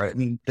show for it. I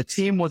mean, the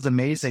team was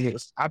amazing. It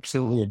was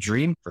absolutely a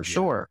dream for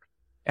sure.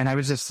 And I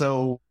was just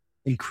so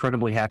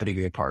incredibly happy to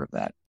be a part of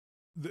that.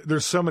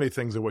 There's so many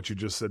things in what you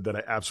just said that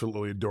I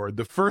absolutely adored.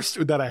 The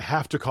first that I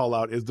have to call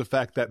out is the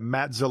fact that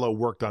Mattzilla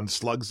worked on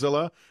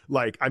Slugzilla.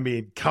 Like, I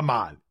mean, come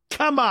on.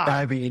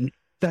 I mean,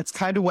 that's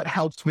kind of what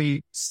helped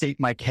me state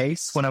my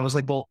case when I was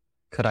like, well,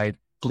 could I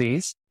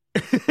please?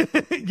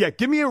 Yeah,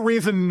 give me a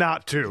reason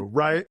not to,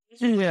 right?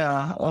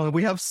 Yeah,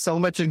 we have so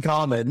much in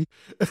common.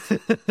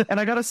 And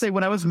I gotta say,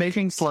 when I was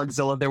making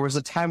Slugzilla, there was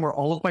a time where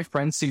all of my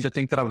friends seemed to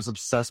think that I was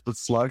obsessed with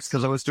slugs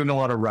because I was doing a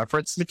lot of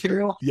reference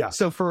material. Yeah.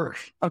 So for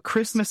a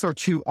Christmas or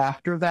two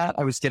after that,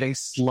 I was getting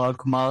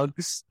slug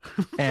mugs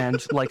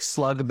and like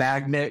slug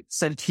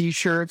magnets and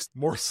t-shirts.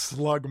 More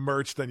slug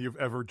merch than you've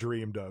ever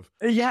dreamed of.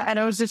 Yeah, and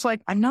I was just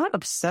like, I'm not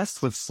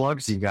obsessed with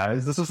slugs, you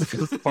guys. This is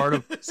just part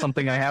of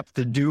something I have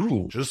to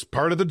do. Just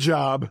part of the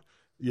job.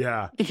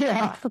 Yeah.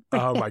 Yeah.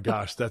 Oh my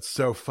gosh, that's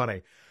so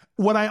funny.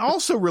 What I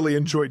also really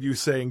enjoyed you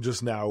saying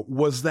just now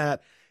was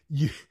that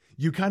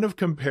you kind of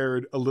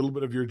compared a little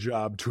bit of your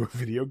job to a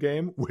video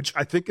game, which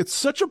I think it's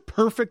such a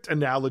perfect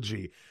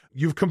analogy.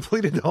 You've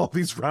completed all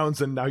these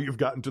rounds and now you've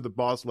gotten to the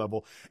boss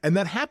level. And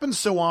that happens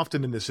so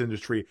often in this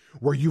industry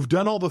where you've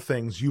done all the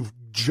things, you've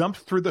jumped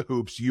through the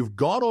hoops, you've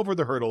gone over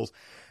the hurdles,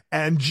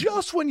 and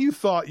just when you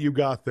thought you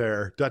got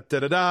there,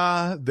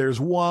 there's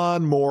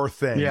one more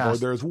thing, or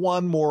there's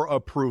one more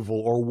approval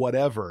or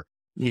whatever.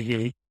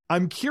 Mm-hmm.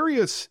 I'm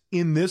curious,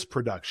 in this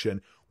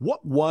production,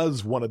 what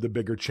was one of the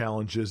bigger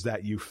challenges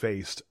that you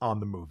faced on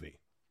the movie?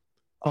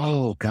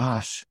 Oh,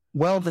 gosh.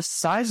 Well, the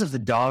size of the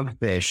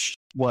dogfish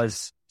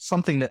was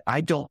something that I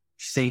don't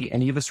think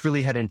any of us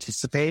really had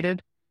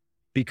anticipated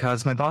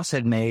because my boss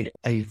had made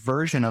a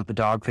version of the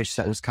dogfish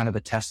that was kind of a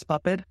test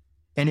puppet,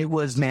 and it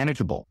was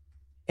manageable.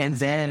 And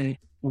then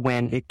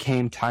when it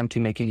came time to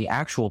making the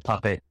actual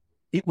puppet,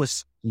 it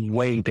was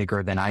way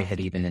bigger than I had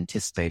even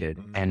anticipated.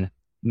 Mm-hmm. And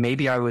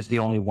maybe I was the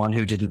only one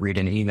who didn't read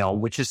an email,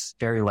 which is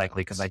very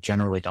likely because I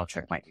generally don't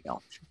check my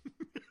email.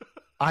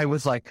 I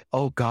was like,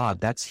 oh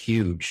God, that's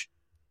huge.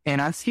 And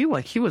I feel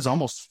like he was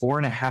almost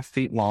 4.5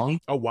 feet long.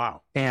 Oh,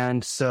 wow.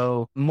 And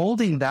so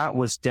molding that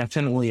was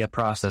definitely a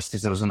process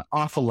because there was an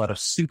awful lot of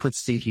super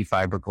sticky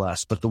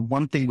fiberglass. But the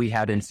one thing we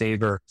had in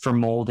favor for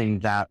molding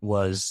that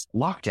was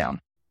lockdown.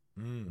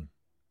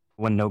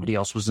 When nobody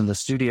else was in the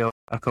studio,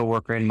 a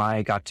coworker and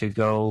I got to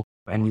go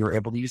and we were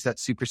able to use that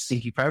super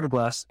stinky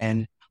fiberglass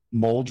and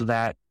mold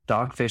that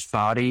dogfish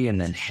body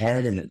and then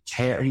head and then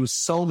tail. It was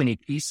so many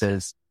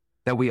pieces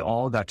that we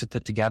all got to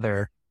put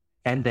together.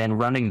 And then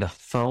running the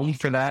foam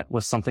for that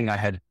was something I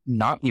had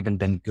not even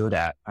been good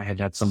at. I had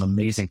had some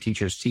amazing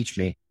teachers teach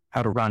me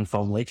how to run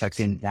foam latex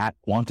in that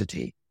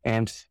quantity.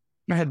 And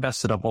I had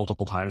messed it up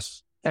multiple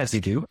times, as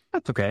you do.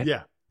 That's okay.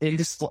 Yeah.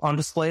 It's on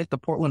display at the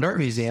Portland Art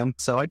Museum,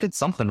 so I did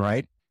something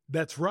right.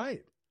 That's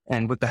right.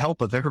 And with the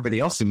help of everybody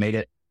else who made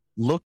it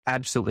look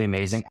absolutely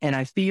amazing. And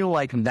I feel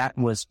like that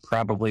was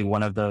probably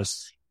one of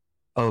those,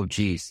 oh,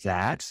 geez,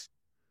 that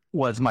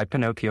was my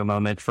Pinocchio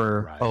moment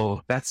for,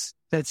 oh, that's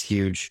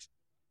huge.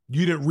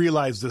 You didn't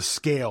realize the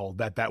scale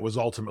that was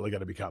ultimately going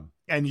to become.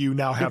 And you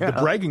now have the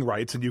bragging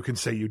rights and you can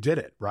say you did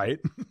it, right?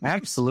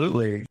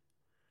 Absolutely.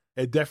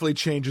 It definitely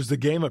changes the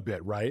game a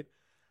bit, right?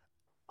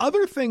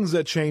 Other things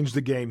that change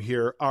the game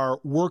here are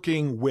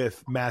working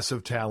with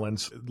massive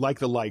talents like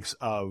the likes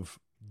of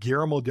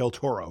Guillermo del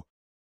Toro.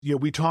 You know,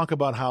 we talk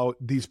about how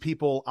these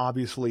people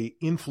obviously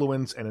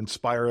influence and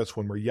inspire us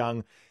when we're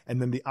young,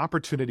 and then the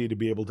opportunity to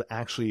be able to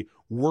actually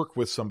work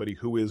with somebody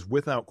who is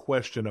without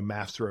question a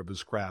master of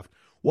his craft.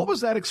 What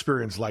was that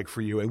experience like for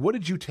you, and what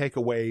did you take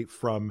away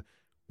from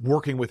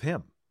working with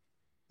him?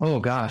 Oh,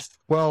 gosh.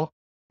 Well,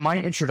 my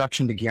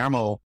introduction to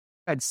Guillermo,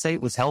 I'd say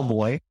it was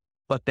Hellboy.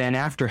 But then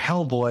after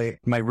Hellboy,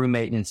 my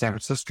roommate in San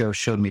Francisco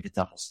showed me the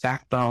Devil's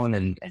Backbone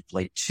and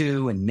Blade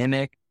 2 and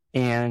Mimic.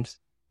 And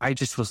I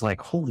just was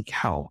like, holy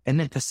cow. And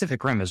then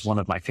Pacific Rim is one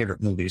of my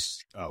favorite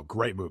movies. Oh,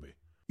 great movie.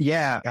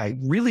 Yeah, I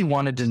really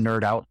wanted to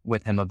nerd out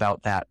with him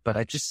about that, but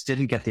I just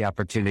didn't get the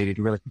opportunity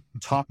to really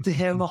talk to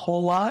him a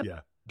whole lot. Yeah.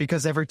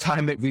 because every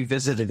time that we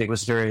visited, it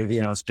was very,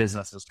 it's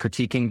business. It was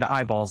critiquing the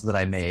eyeballs that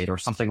I made or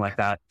something like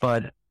that.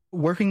 But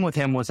working with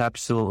him was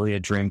absolutely a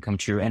dream come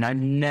true. And I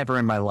never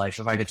in my life,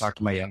 if I could talk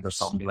to my younger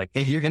self and be like,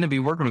 hey, you're going to be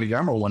working with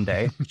Guillermo one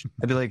day,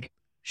 I'd be like,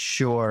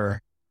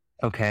 sure.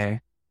 Okay.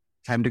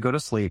 Time to go to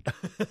sleep.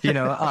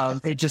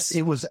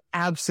 It was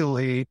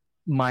absolutely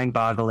mind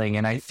boggling.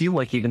 And I feel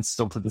like even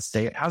still to this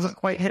day, it hasn't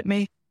quite hit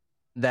me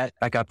that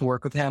I got to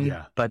work with him.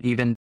 Yeah. But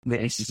even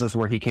the instances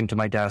where he came to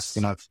my desk,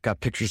 I've got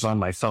pictures on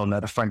my phone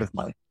that a friend of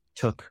mine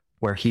took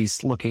where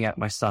he's looking at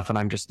my stuff and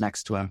I'm just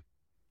next to him.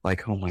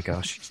 Like, oh my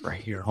gosh, she's right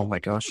here. Oh my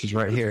gosh, she's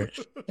right here.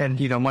 And,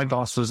 my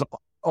boss was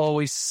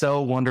always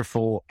so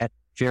wonderful at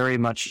very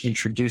much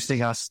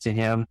introducing us to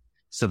him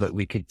so that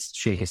we could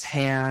shake his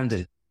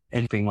hand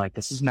and being like,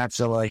 this is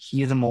Mattzilla.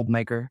 He is a mold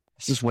maker.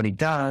 This is what he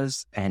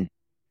does. And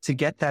to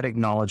get that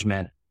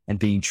acknowledgement and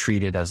being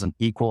treated as an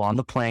equal on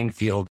the playing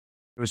field,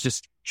 it was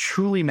just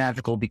truly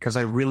magical because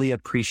I really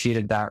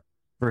appreciated that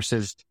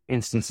versus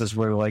instances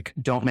where like,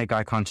 don't make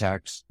eye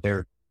contact.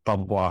 They're blah,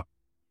 blah, blah.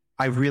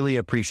 I really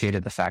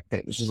appreciated the fact that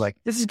it was just like,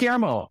 this is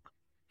Guillermo.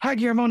 Hi,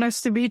 Guillermo.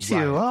 Nice to meet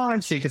you. Right. Oh,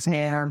 and shake his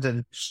hand.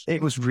 And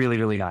it was really,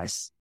 really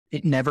nice.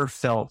 It never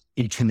felt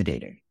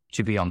intimidating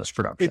to be on this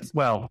production.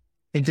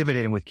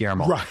 Intimidating with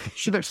Guillermo. Right.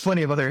 Sure, there's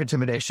plenty of other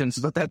intimidations,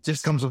 but that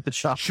just comes with the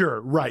job.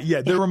 Sure. Right.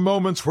 Yeah. There were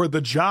moments where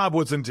the job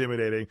was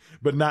intimidating,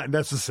 but not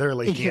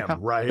necessarily him. Yeah.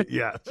 Right.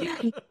 Yeah.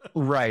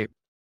 Right.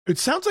 It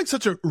sounds like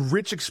such a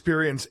rich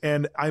experience.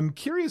 And I'm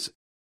curious,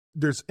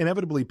 there's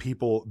inevitably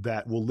people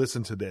that will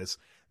listen to this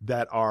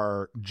that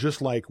are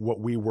just like what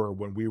we were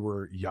when we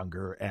were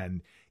younger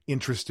and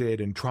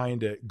interested in trying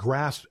to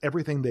grasp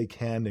everything they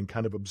can and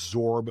kind of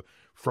absorb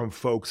from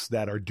folks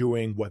that are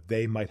doing what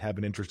they might have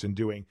an interest in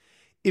doing.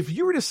 If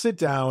you were to sit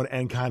down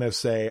and kind of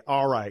say,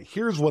 all right,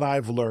 here's what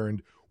I've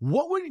learned,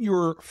 what would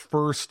your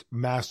first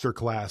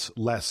masterclass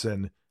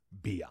lesson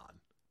be on?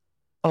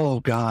 Oh,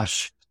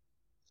 gosh.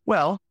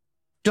 Well,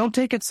 don't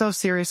take it so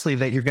seriously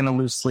that you're going to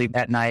lose sleep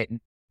at night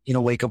and,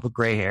 wake up with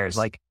gray hairs.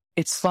 Like,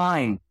 it's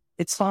fine.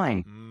 It's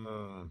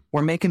fine.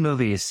 We're making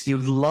movies. You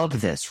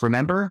love this.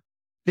 Remember?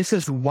 This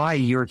is why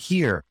you're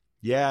here.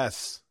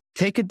 Yes.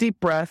 Take a deep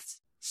breath,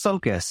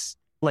 focus.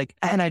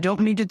 And I don't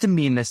mean to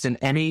demean this in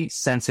any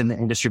sense in the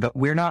industry, but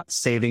we're not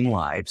saving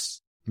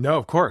lives. No,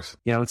 of course.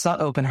 It's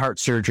not open heart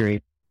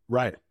surgery.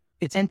 Right.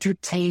 It's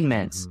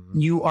entertainment.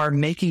 You are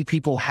making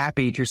people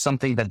happy through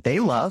something that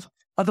they love.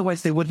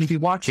 Otherwise, they wouldn't be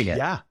watching it.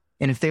 Yeah.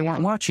 And if they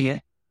weren't watching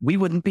it, we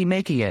wouldn't be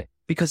making it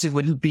because it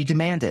wouldn't be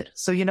demanded.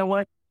 So you know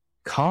what?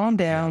 Calm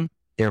down.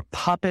 They're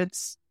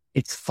puppets.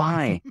 It's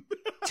fine.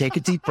 Take a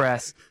deep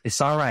breath. It's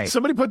all right.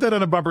 Somebody put that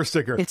on a bumper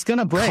sticker. It's going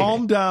to break.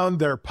 Calm down.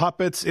 They're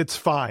puppets. It's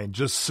fine.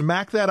 Just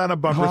smack that on a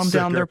bumper sticker. sticker.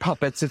 Calm down. They're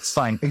puppets. It's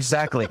fine.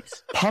 Exactly.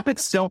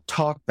 Puppets don't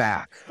talk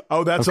back.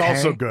 Oh, that's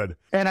also good.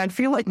 And I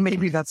feel like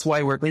maybe that's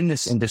why we're in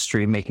this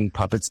industry making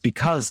puppets,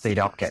 because they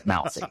don't get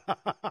mouthy.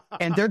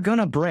 And they're going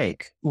to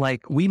break.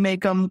 Like, we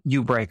make them,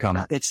 you break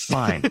them. It's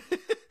fine.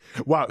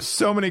 Wow.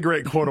 So many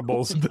great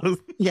quotables.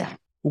 Yeah.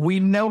 We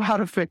know how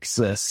to fix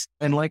this.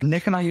 And like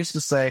Nick and I used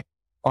to say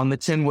on the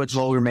Tin Woods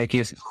while we were making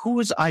it,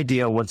 whose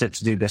idea was it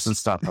to do this in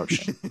stop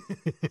motion?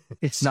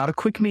 It's not a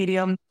quick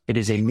medium. It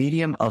is a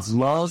medium of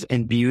love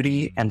and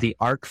beauty, and the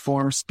art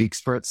form speaks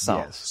for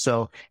itself. Yes.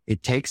 So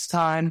it takes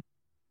time.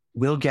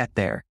 We'll get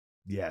there.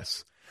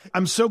 Yes.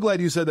 I'm so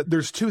glad you said that.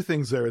 There's two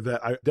things there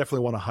that I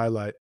definitely want to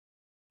highlight.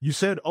 You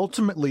said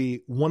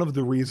ultimately one of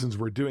the reasons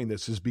we're doing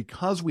this is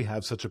because we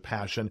have such a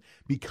passion,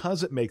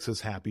 because it makes us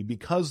happy,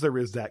 because there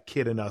is that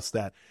kid in us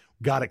that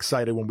got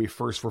excited when we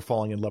first were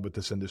falling in love with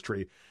this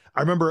industry. I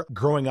remember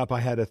growing up, I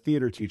had a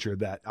theater teacher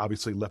that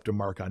obviously left a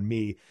mark on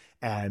me.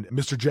 And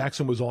Mr.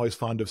 Jackson was always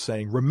fond of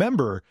saying,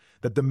 remember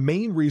that the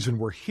main reason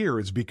we're here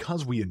is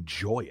because we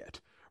enjoy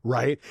it.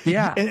 Right?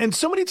 Yeah. And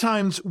so many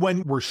times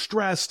when we're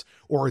stressed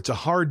or it's a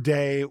hard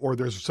day or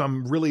there's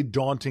some really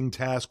daunting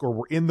task or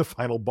we're in the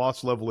final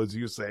boss level, as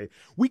you say,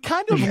 we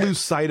kind of lose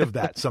sight of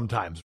that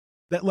sometimes.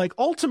 That like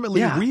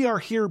ultimately we are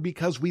here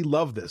because we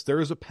love this. There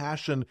is a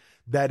passion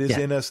that is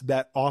in us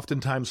that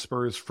oftentimes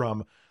spurs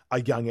from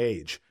a young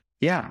age.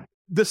 Yeah.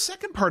 The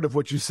second part of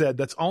what you said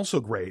that's also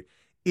great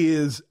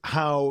is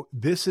how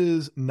this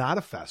is not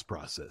a fast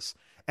process.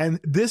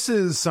 And this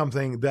is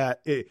something that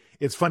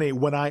it's funny.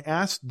 When I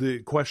asked the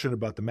question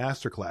about the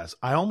masterclass,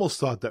 I almost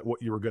thought that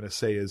what you were going to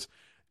say is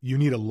you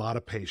need a lot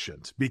of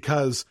patience,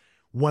 because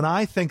when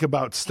I think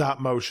about stop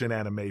motion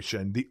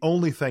animation, the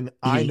only thing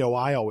I know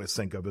I always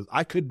think of is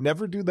I could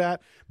never do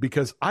that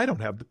because I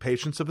don't have the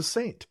patience of a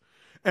saint.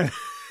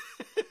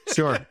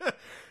 Sure.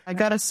 I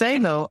got to say,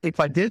 though, if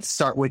I did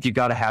start with you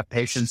got to have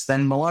patience,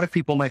 then a lot of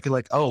people might be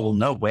like, oh, well,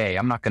 no way.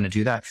 I'm not going to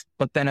do that.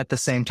 But then at the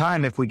same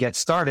time, if we get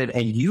started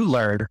and you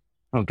learn,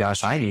 oh,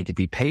 gosh, I need to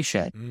be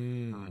patient.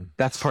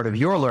 That's part of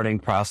your learning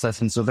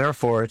process. And so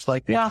therefore, it's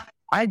like, yeah,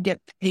 I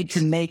get paid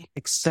to make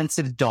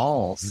expensive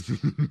dolls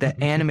that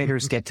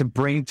animators get to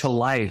bring to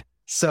life.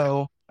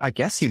 So I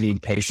guess you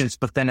need patience.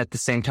 But then at the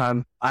same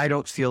time, I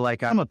don't feel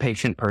like I'm a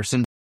patient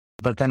person.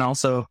 But then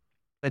also,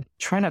 I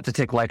try not to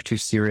take life too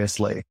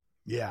seriously.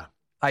 Yeah.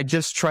 I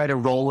just try to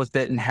roll with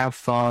it and have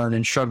fun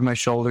and shrug my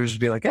shoulders and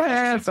be like,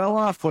 hey, it fell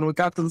off when we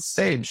got to the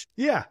stage.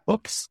 Yeah.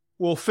 Oops.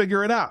 We'll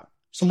figure it out.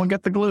 Someone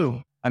get the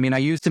glue. I mean, I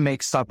used to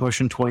make stop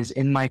motion toys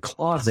in my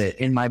closet,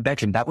 in my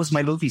bedroom. That was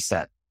my movie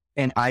set.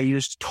 And I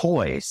used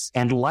toys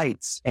and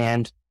lights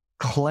and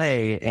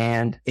clay,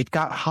 and it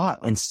got hot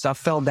and stuff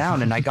fell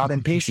down and I got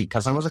impatient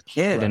because I was a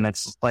kid. Right. And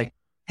it's like,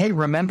 hey,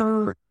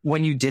 remember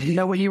when you didn't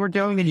know what you were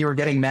doing and you were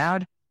getting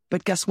mad?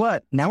 But guess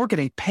what? Now we're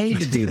getting paid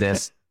to do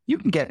this. You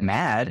can get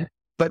mad,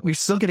 but we're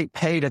still getting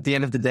paid at the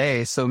end of the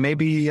day. So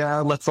maybe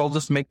let's all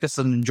just make this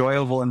an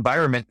enjoyable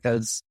environment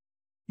because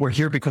we're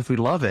here because we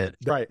love it.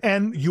 Right.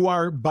 And you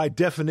are, by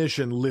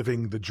definition,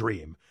 living the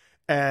dream.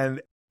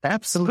 And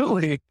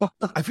absolutely.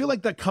 I feel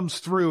like that comes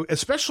through,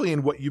 especially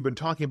in what you've been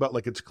talking about.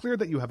 Like, it's clear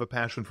that you have a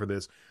passion for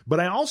this, but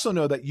I also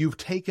know that you've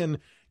taken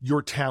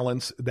your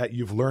talents that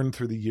you've learned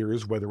through the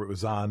years, whether it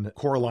was on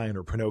Coraline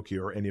or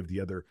Pinocchio or any of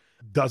the other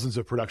dozens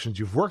of productions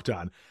you've worked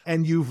on,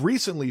 and you've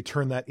recently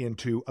turned that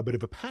into a bit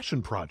of a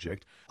passion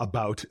project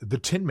about the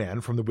Tin Man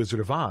from The Wizard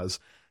of Oz.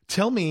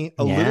 Tell me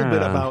a little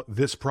bit about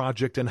this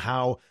project and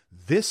how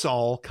this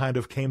all kind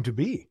of came to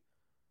be.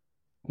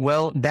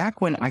 Well, back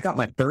when I got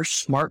my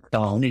first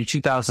smartphone in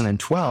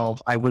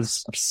 2012, I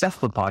was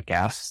obsessed with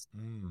podcasts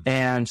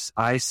and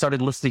I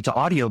started listening to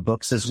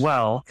audiobooks as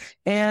well.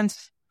 And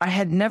I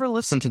had never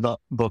listened to the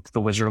book,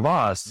 The Wizard of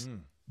Oz,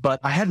 but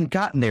I hadn't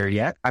gotten there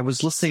yet. I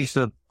was listening to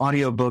the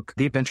audiobook,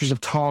 The Adventures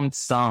of Tom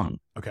Thumb.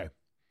 Okay.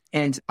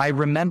 And I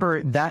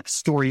remember that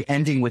story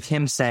ending with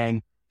him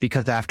saying,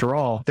 because after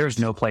all, there's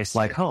no place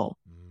like home.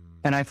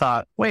 And I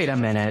thought, wait a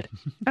minute,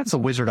 that's a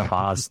Wizard of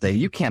Oz thing.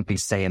 You can't be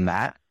saying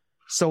that.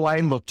 So I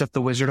looked up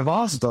the Wizard of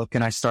Oz book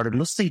and I started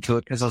listening to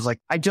it because I was like,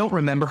 I don't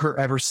remember her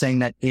ever saying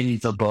that in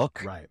the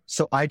book. Right.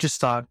 So I just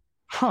thought,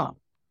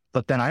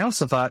 But then I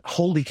also thought,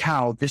 holy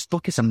cow, this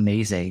book is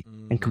amazing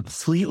and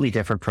completely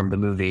different from the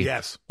movie.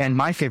 Yes. And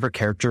my favorite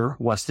character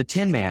was the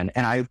Tin Man.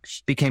 And I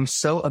became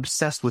so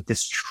obsessed with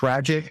this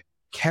tragic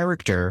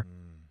character.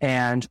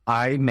 And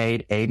I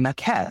made a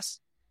maquette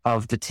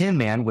of the Tin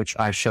Man, which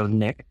I showed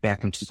Nick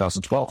back in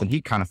 2012. And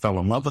he kind of fell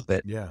in love with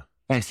it. Yeah.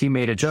 And he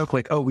made a joke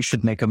like, oh, we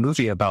should make a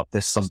movie about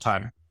this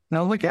sometime. And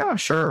I was like, yeah,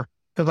 sure.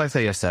 Because I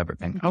say yes to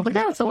everything. I was like,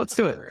 yeah, so let's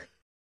do it.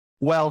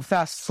 Well,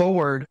 fast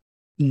forward,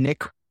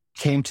 Nick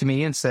came to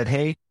me and said,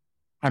 hey,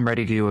 I'm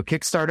ready to do a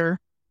Kickstarter.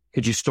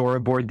 Could you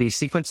storyboard these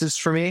sequences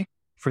for me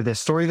for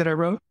this story that I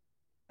wrote?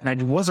 And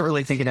I wasn't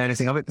really thinking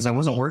anything of it because I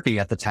wasn't working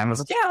at the time. I was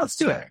like, yeah, let's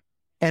do it.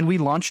 And we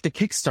launched a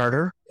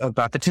Kickstarter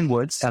about the Tin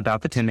Woods,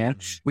 about the Tin Man.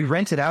 We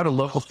rented out a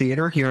local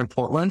theater here in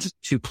Portland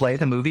to play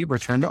the movie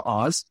Return to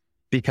Oz,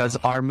 because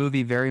our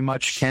movie very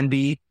much can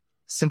be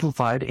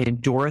simplified in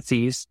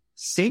Dorothy's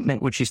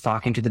statement, which she's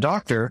talking to the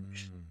doctor.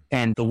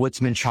 And the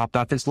woodsman chopped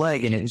off his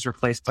leg and it was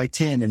replaced by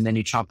tin. And then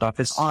he chopped off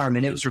his arm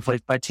and it was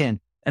replaced by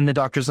tin. And the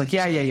doctor's like,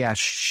 yeah.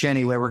 Shh,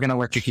 anyway, we're going to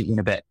electrocute you in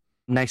a bit.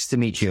 Nice to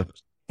meet you.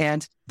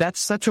 And that's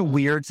such a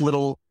weird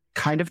little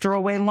kind of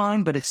throwaway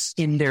line, but it's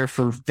in there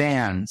for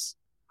fans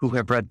who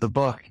have read the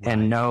book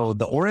and know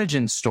the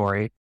origin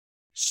story.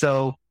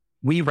 So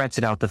we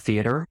rented out the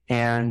theater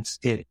and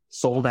it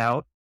sold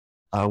out.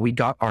 We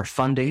got our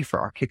funding for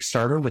our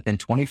Kickstarter within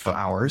 24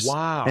 hours.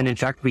 Wow. And in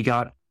fact, we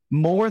got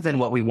more than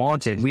what we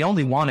wanted. We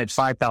only wanted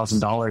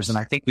 $5,000 and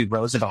I think we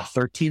rose about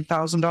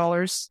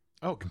 $13,000.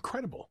 Oh,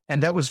 incredible.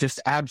 And that was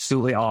just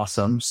absolutely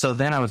awesome. So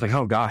then I was like,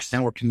 oh gosh,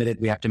 now we're committed.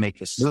 We have to make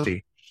this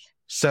movie.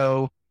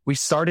 So we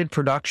started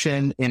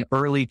production in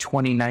early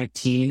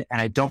 2019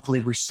 and I don't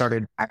believe we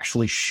started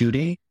actually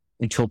shooting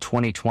until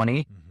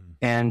 2020.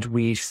 And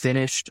we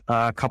finished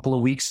a couple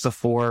of weeks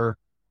before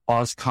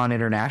OzCon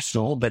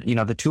International. But, you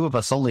know, the two of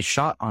us only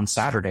shot on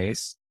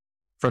Saturdays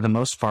for the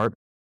most part.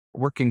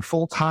 Working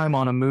full time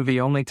on a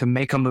movie only to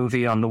make a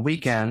movie on the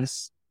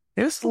weekends.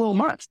 It was a little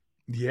much.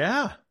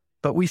 Yeah.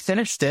 But we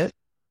finished it.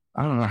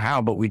 I don't know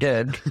how, but we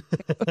did.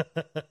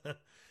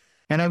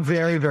 And I'm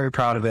very, very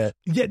proud of it.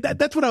 Yeah,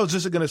 that's what I was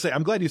just going to say.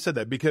 I'm glad you said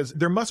that because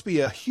there must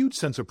be a huge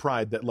sense of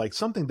pride that like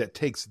something that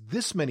takes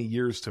this many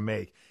years to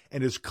make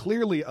and is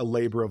clearly a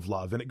labor of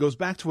love. And it goes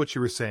back to what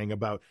you were saying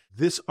about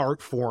this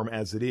art form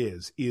as it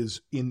is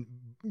in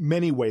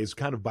many ways,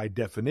 kind of by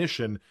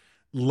definition,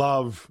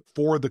 love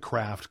for the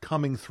craft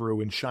coming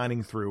through and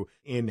shining through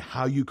in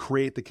how you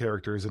create the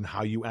characters and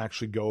how you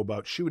actually go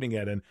about shooting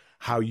it and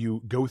how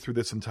you go through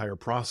this entire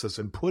process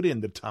and put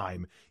in the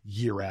time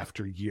year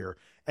after year.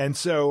 And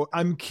so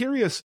I'm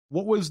curious,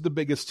 what was the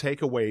biggest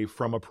takeaway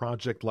from a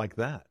project like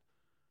that?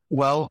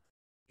 Well,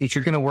 if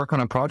you're going to work on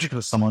a project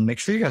with someone, make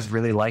sure you guys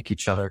really like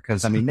each other.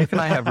 Because I mean, Nick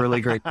and I have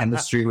really great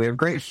chemistry. We have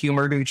great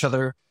humor to each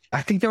other.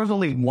 I think there was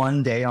only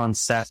one day on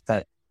set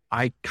that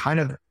I kind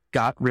of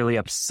got really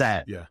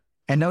upset. Yeah.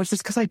 And that was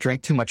just because I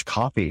drank too much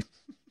coffee.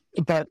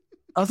 But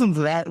other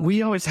than that,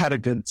 we always had a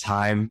good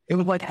time. It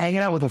was like hanging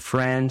out with a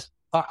friend.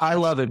 I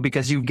love it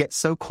because you get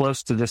so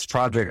close to this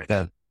project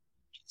that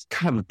you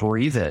kind of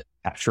breathe it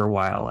after a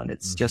while. And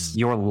it's just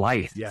your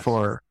life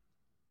for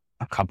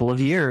a couple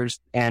of years.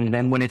 And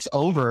then when it's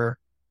over,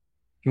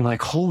 you're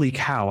like, holy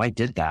cow, I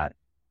did that.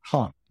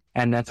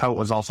 And that's how it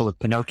was also with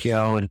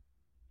Pinocchio. And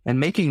And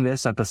making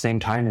this at the same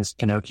time as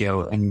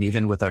Pinocchio, and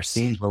even with our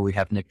scenes where we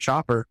have Nick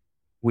Chopper,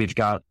 we've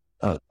got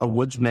a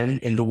woodsman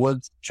in the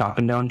woods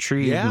chopping down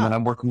trees. Yeah. And then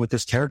I'm working with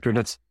this character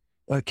that's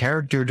a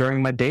character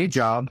during my day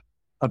job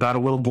about a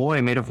little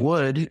boy made of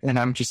wood. And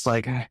I'm just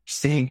like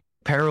seeing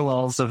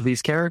parallels of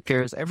these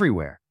characters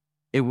everywhere.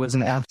 It was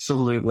an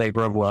absolute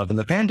labor of love. And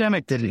the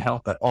pandemic didn't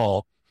help at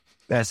all,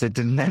 as it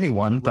didn't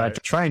anyone.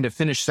 But trying to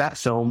finish that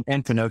film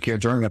and Pinocchio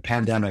during a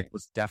pandemic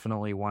was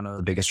definitely one of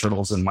the biggest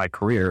hurdles in my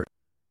career.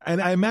 And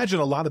I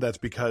imagine a lot of that's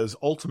because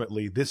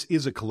ultimately this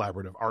is a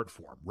collaborative art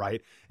form,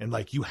 right? And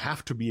like you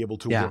have to be able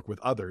to work with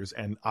others.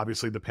 And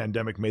obviously the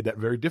pandemic made that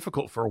very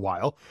difficult for a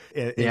while.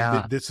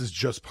 And this is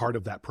just part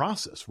of that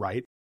process,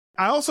 right?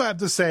 I also have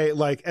to say,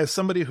 like, as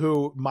somebody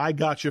who my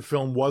gotcha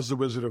film was The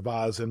Wizard of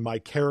Oz and my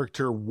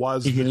character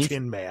was the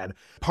Tin Man,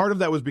 part of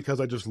that was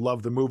because I just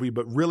loved the movie.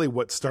 But really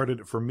what started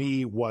it for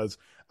me was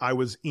I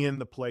was in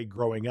the play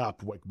growing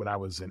up when I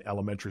was in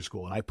elementary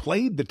school and I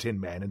played the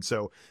Tin Man. And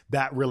so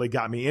that really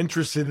got me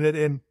interested in it.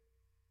 And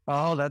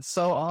oh, that's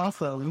so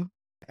awesome.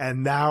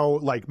 And now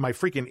like my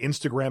freaking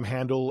Instagram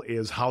handle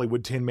is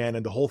Hollywood Tin Man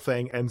and the whole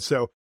thing. And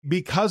so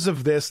because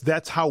of this,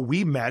 that's how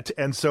we met.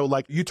 And so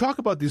like you talk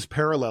about these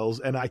parallels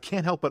and I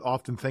can't help but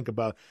often think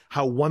about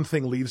how one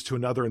thing leads to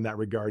another in that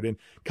regard. And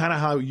kind of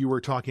how you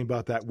were talking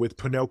about that with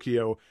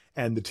Pinocchio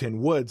and the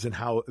Tin Woods and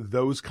how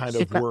those kind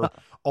of were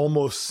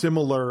almost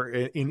similar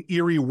in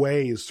eerie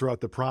ways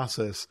throughout the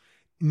process.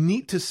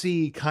 Neat to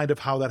see kind of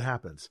how that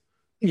happens.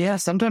 Yeah.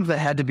 Sometimes that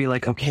had to be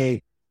like,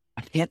 okay,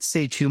 I can't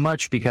say too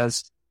much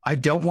because I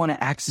don't want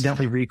to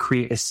accidentally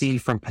recreate a scene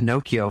from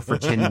Pinocchio for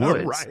Tin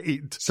Woods.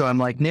 Right. So I'm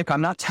like, Nick,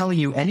 I'm not telling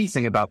you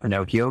anything about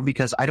Pinocchio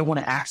because I don't want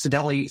to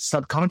accidentally,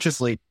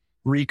 subconsciously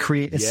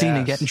recreate a scene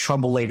and get in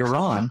trouble later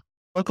on.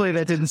 Luckily,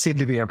 that didn't seem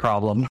to be a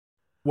problem.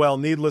 Well,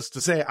 needless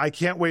to say, I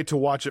can't wait to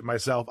watch it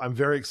myself. I'm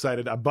very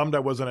excited. I'm bummed I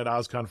wasn't at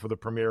OzCon for the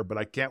premiere, but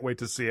I can't wait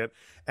to see it.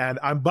 And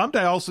I'm bummed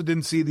I also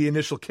didn't see the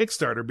initial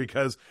Kickstarter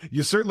because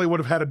you certainly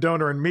would have had a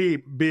donor in me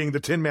being the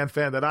Tin Man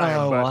fan that I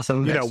am. But,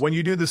 awesome. You know, when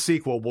you do the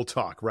sequel, we'll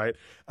talk, right?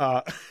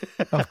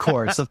 Of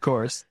course, of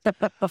course.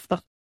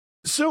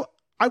 So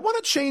I want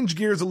to change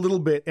gears a little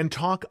bit and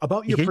talk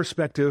about your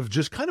perspective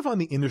just kind of on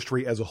the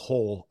industry as a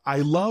whole. I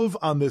love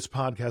on this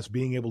podcast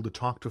being able to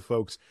talk to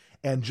folks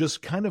and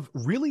just kind of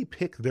really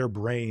pick their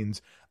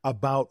brains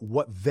about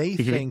what they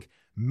think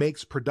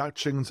makes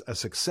productions a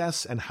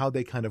success and how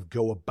they kind of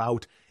go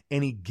about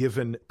any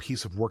given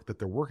piece of work that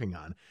they're working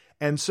on.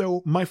 And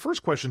so my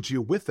first question to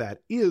you with that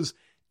is,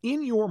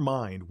 in your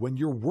mind, when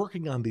you're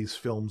working on these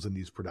films and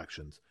these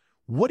productions,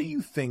 what do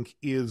you think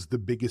is the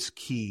biggest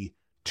key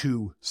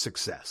to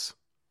success?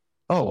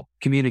 Oh,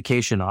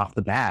 communication off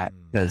the bat.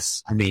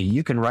 Because, I mean,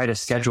 you can write a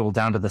schedule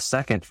down to the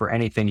second for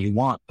anything you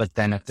want, but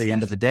then at the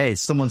end of the day,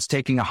 someone's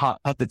taking a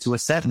hot puppet to a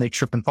set and they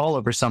trip and fall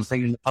over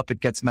something and the puppet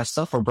gets messed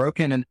up or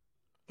broken and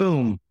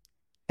boom,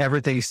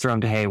 everything's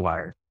thrown to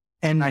haywire.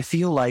 And I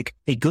feel like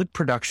a good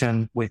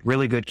production with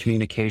really good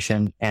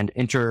communication and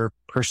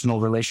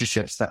interpersonal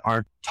relationships that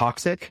aren't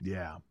toxic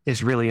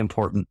is really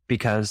important,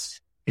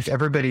 because if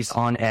everybody's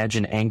on edge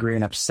and angry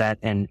and upset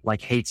and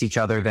like hates each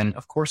other, then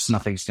of course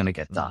nothing's going to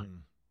get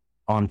done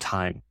on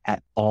time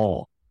at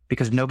all,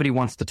 because nobody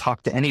wants to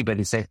talk to anybody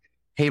and say,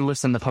 hey,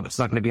 listen, the puppet's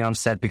not going to be on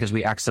set because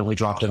we accidentally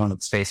dropped it on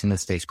its face and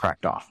its face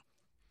cracked off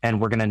and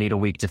we're going to need a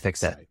week to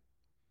fix it.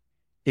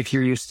 If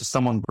you're used to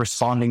someone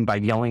responding by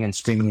yelling and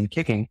screaming and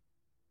kicking,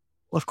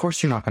 well, of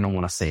course you're not going to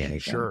want to say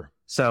anything. Sure.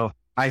 So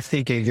I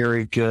think a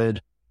very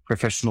good,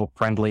 professional,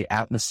 friendly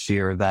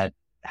atmosphere that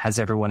has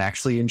everyone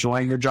actually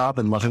enjoying their job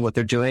and loving what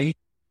they're doing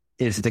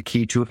is the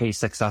key to a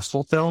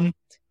successful film.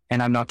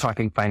 And I'm not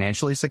talking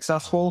financially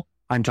successful.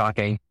 I'm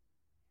talking,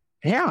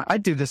 yeah,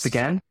 I'd do this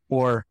again.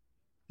 Or,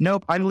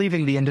 nope, I'm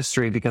leaving the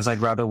industry because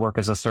I'd rather work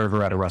as a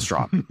server at a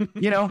restaurant.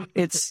 You know,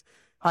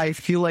 I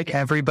feel like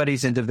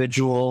everybody's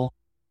individual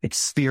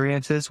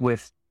experiences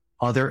with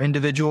other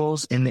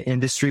individuals in the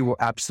industry will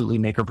absolutely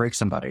make or break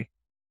somebody.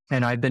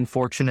 And I've been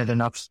fortunate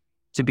enough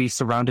to be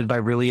surrounded by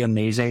really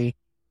amazing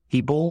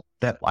people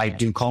that I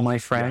do call my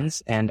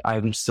friends, and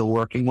I'm still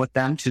working with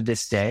them to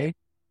this day.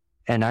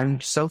 And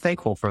I'm so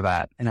thankful for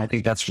that. And I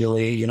think that's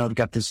really, you know, I've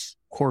got this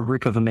core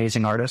group of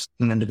amazing artists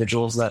and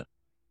individuals that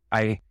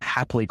I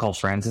happily call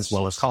friends as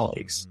well as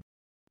colleagues.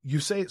 You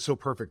say it so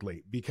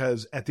perfectly,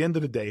 because at the end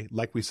of the day,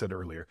 like we said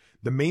earlier,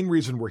 the main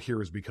reason we're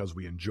here is because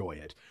we enjoy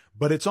it.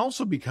 But it's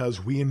also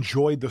because we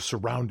enjoy the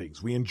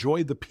surroundings. We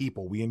enjoy the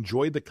people. We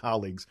enjoy the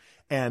colleagues.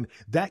 And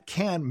that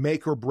can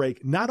make or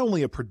break not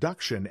only a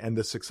production and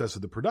the success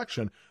of the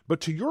production, but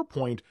to your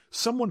point,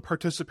 someone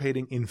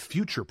participating in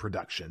future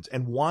productions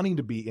and wanting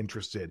to be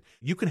interested.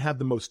 You can have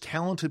the most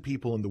talented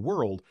people in the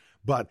world,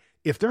 but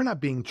if they're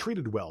not being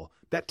treated well,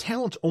 that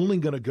talent's only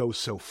going to go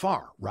so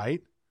far,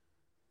 right?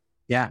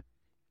 Yeah.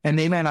 And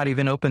they may not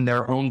even open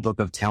their own book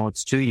of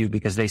talents to you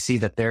because they see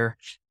that they're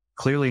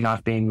clearly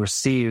not being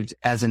received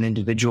as an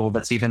individual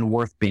that's even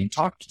worth being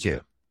talked to.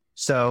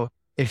 So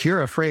if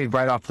you're afraid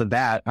right off the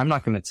bat, I'm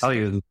not going to tell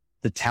you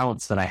the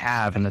talents that I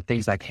have and the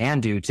things I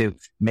can do to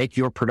make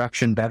your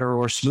production better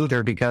or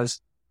smoother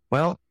because,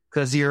 well,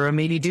 because you're a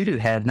meaty doo-doo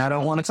head and I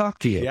don't want to talk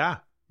to you. Yeah,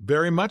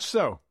 very much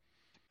so.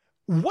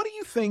 What do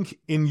you think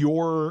in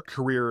your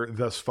career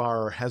thus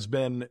far has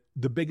been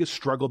the biggest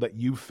struggle that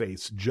you've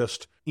faced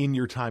just in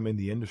your time in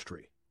the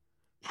industry?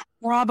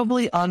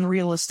 Probably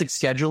unrealistic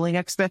scheduling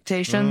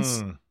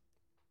expectations.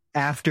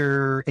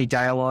 After a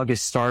dialogue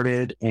is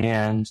started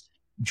and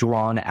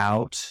drawn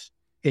out,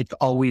 it's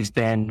always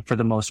been, for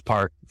the most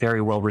part,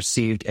 very well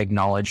received,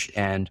 acknowledged,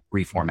 and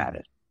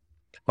reformatted.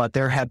 But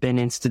there have been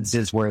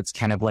instances where it's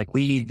kind of like,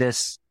 we need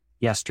this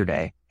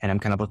yesterday. And I'm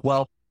kind of like,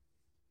 well,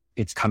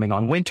 it's coming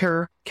on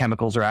winter.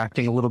 Chemicals are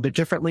acting a little bit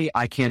differently.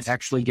 I can't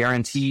actually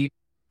guarantee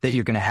that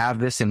you're going to have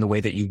this in the way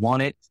that you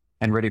want it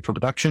and ready for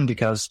production,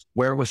 because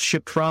where it was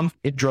shipped from,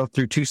 it drove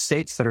through 2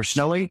 states that are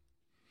snowy,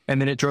 and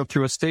then it drove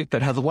through a state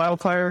that has a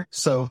wildfire.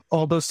 So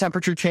all those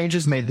temperature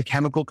changes made the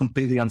chemical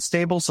completely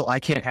unstable. So I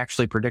can't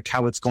actually predict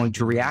how it's going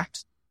to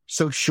react.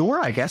 So sure,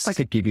 I guess I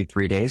could give you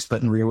 3 days,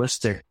 but in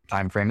realistic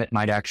time frame, it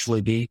might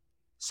actually be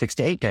 6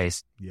 to 8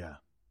 days. Yeah.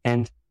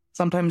 And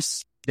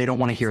sometimes they don't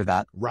want to hear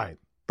that. Right.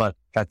 But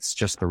that's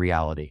just the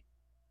reality.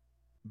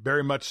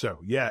 Very much so.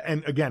 Yeah.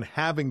 And again,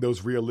 having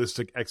those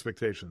realistic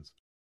expectations.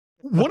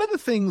 One of the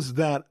things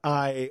that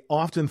I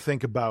often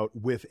think about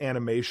with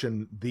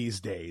animation these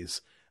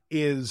days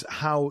is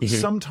how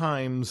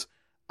sometimes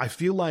I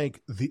feel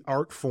like the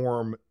art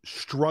form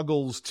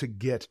struggles to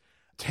get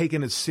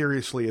taken as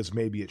seriously as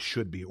maybe it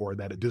should be, or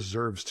that it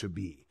deserves to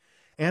be.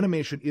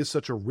 Animation is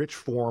such a rich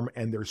form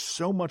and there's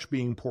so much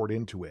being poured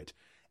into it.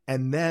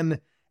 And then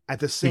at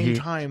the same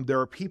time, there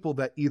are people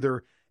that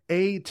either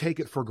A, take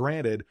it for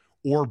granted,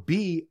 or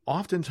B,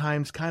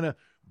 oftentimes kind of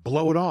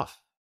blow it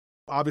off.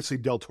 Obviously,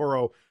 Del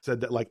Toro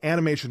said that like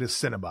animation is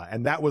cinema.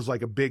 And that was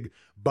like a big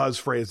buzz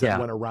phrase that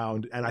went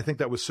around. And I think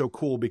that was so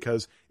cool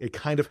because it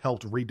kind of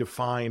helped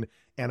redefine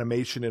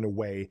animation in a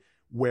way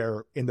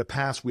where in the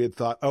past we had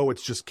thought, oh,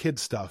 it's just kid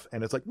stuff.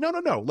 And it's like,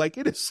 no. Like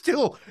it is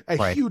still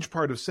a huge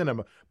part of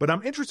cinema. But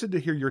I'm interested to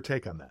hear your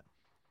take on that.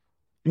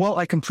 Well,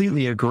 I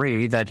completely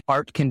agree that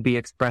art can be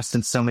expressed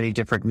in so many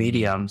different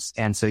mediums.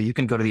 And so you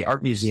can go to the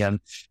art museum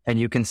and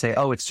you can say,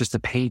 oh, it's just a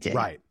painting.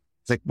 Right.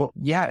 It's like, well,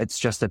 yeah, it's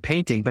just a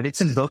painting, but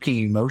it's invoking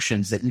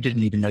emotions that you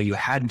didn't even know you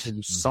had until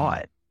you saw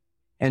it.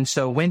 And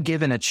so when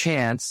given a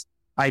chance,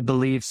 I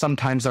believe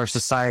sometimes our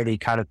society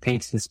kind of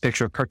paints this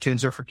picture of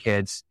cartoons are for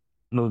kids,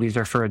 movies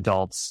are for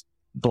adults,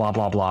 blah,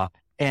 blah, blah.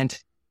 And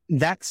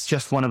that's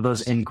just one of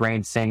those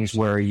ingrained things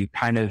where you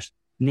kind of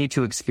need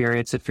to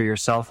experience it for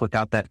yourself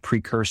without that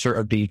precursor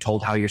of being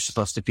told how you're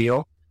supposed to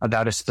feel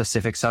about a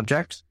specific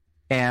subject.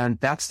 And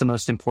that's the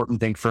most important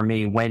thing for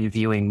me when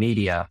viewing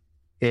media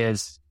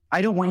is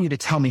I don't want you to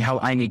tell me how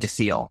I need to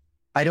feel.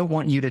 I don't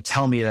want you to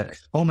tell me that,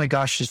 oh my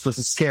gosh, this was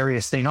the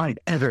scariest thing I've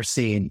ever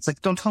seen. It's like,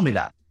 don't tell me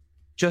that.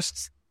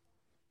 Just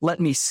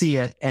let me see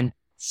it and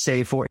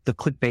say for the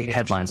clickbait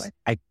headlines.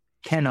 I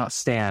cannot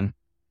stand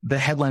the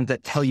headlines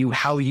that tell you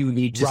how you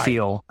need to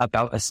feel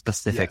about a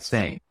specific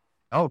thing.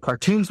 Oh,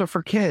 cartoons are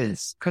for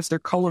kids because they're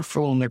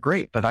colorful and they're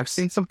great. But I've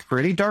seen some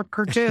pretty dark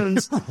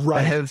cartoons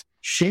that have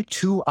shaped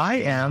who I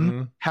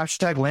am.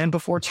 Hashtag Land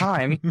Before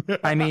Time.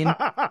 I mean,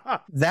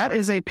 that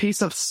is a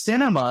piece of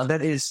cinema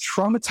that is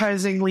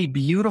traumatizingly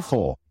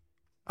beautiful.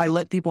 I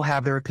let people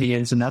have their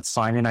opinions and that's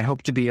fine. And I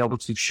hope to be able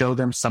to show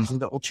them something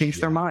that will change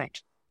their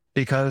mind,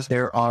 because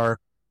there are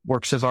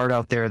works of art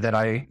out there that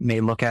I may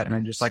look at and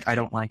I'm just like, I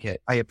don't like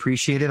it. I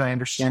appreciate it. I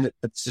understand it,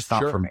 but it's just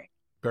not for me.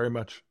 Very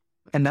much.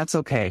 And that's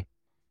okay.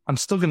 I'm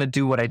still going to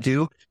do what I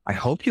do. I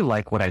hope you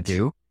like what I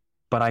do,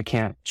 but I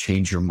can't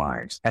change your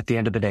mind. At the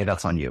end of the day,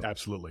 that's on you.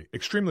 Absolutely.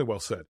 Extremely well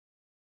said.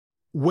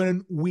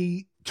 When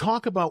we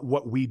talk about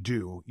what we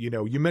do, you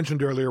know, you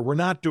mentioned earlier, we're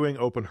not doing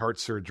open heart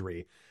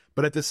surgery,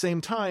 but at the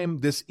same time,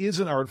 this is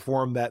an art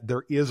form that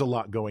there is a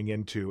lot going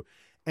into.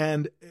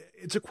 And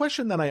it's a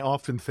question that I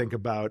often think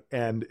about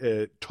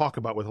and talk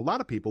about with a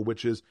lot of people,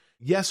 which is,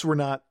 yes, we're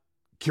not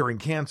curing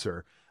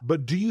cancer,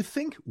 but do you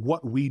think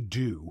what we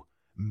do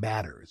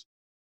matters?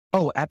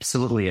 Oh,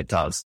 absolutely it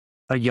does.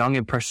 A young,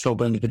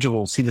 impressionable individual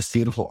will see this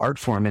beautiful art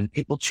form and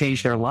it will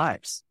change their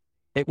lives.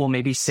 It will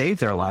maybe save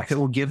their life. It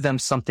will give them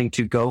something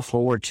to go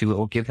forward to. It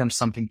will give them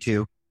something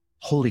to,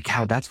 holy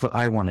cow, that's what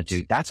I want to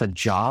do. That's a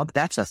job.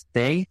 That's a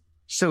thing.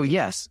 So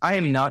yes, I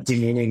am not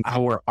demeaning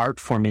our art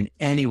form in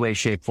any way,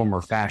 shape, form,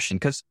 or fashion,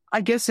 because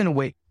I guess in a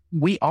way,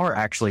 we are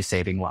actually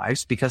saving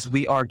lives because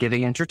we are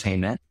giving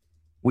entertainment.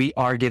 We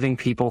are giving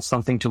people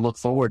something to look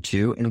forward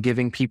to and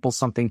giving people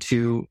something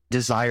to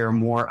desire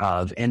more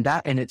of. And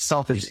that in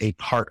itself is a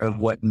part of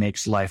what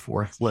makes life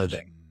worth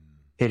living.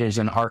 It is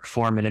an art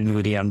form and a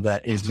medium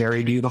that is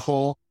very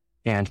beautiful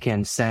and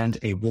can send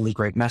a really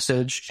great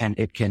message, and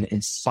it can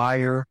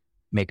inspire,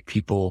 make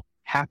people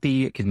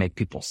happy. It can make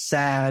people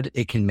sad.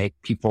 It can make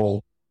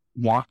people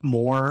want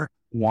more,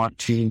 want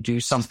to do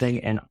something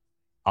and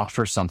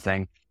offer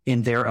something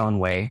in their own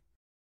way.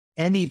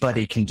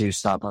 Anybody can do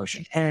stop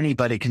motion.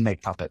 Anybody can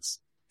make puppets.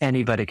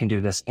 Anybody can do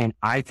this. And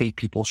I think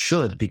people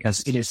should,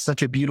 because it is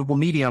such a beautiful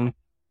medium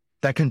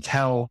that can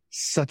tell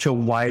such a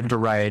wide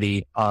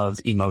variety of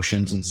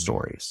emotions and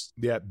stories.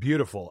 Yeah,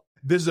 beautiful.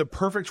 This is a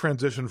perfect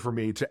transition for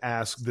me to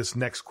ask this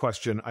next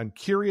question. I'm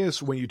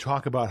curious, when you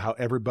talk about how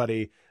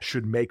everybody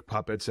should make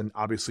puppets, and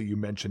obviously you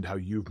mentioned how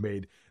you've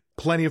made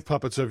plenty of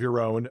puppets of your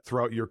own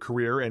throughout your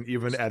career and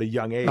even at a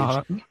young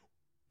age.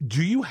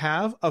 Do you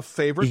have a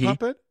favorite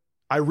puppet?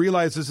 I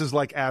realize this is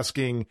like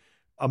asking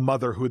a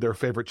mother who their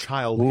favorite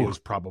child is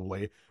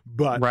probably,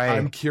 but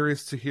I'm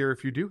curious to hear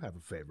if you do have a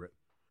favorite.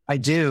 I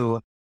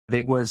do.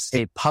 It was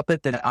a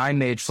puppet that I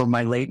made for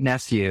my late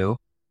nephew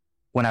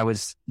when I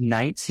was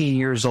 19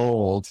 years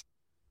old,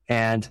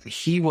 and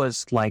he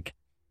was like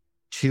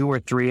 2 or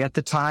 3 at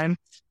the time.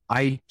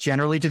 I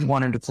generally didn't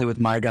want him to play with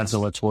my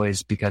Godzilla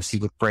toys because he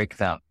would break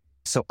them.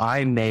 So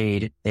I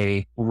made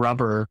a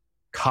rubber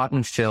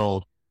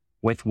cotton-filled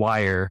with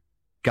wire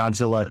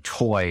Godzilla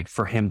toy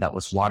for him that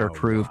was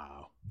waterproof,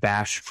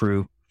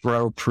 bash-proof,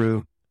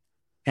 throw-proof.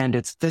 And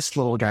it's this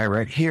little guy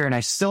right here, and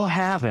I still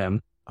have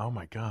him. Oh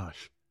my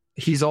gosh.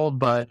 He's old,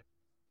 but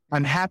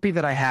I'm happy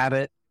that I have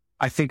it.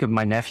 I think of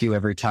my nephew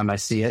every time I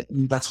see it.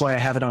 That's why I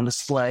have it on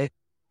display.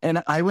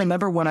 And I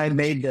remember when I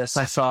made this,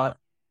 I thought,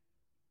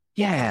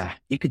 yeah,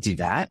 you could do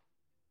that.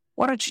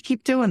 Why don't you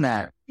keep doing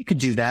that? You could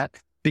do that.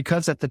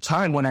 Because at the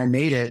time when I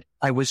made it,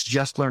 I was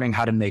just learning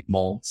how to make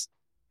molds.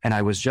 And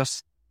I was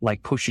just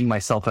like pushing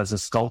myself as a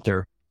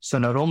sculptor. So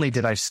not only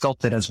did I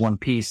sculpt it as one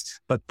piece,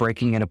 but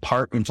breaking it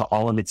apart into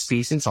all of its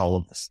pieces, all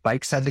of the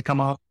spikes had to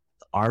come off,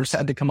 the arms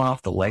had to come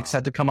off, the legs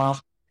had to come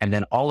off. And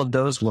then all of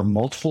those were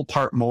multiple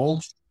part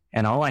molds.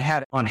 And all I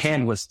had on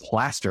hand was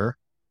plaster.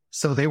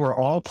 So they were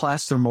all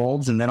plaster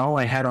molds. And then all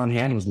I had on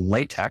hand was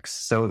latex.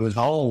 So it was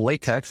all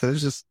latex. It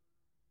was just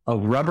a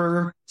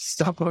rubber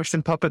stop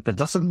motion puppet that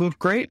doesn't move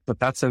great, but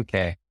that's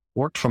okay.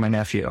 Worked for my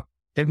nephew.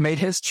 It made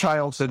his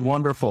childhood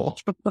wonderful.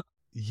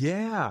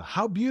 Yeah.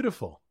 How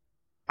beautiful.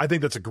 I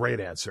think that's a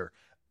great answer.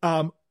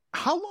 How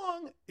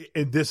long,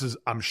 and this is,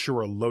 I'm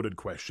sure, a loaded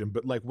question,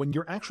 but like when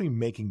you're actually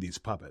making these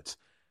puppets,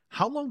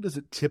 how long does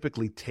it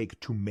typically take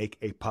to make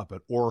a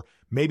puppet? Or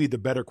maybe the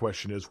better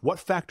question is, what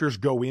factors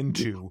go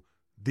into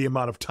the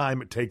amount of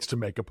time it takes to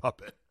make a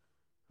puppet?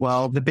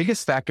 Well, the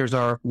biggest factors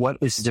are what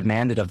is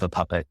demanded of the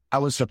puppet.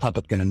 How is the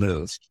puppet going to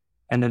move?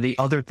 And then the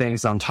other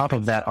things on top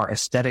of that are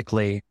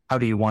aesthetically, how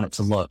do you want it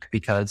to look?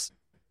 Because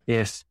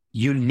if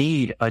you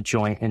need a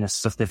joint in a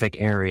specific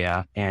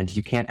area and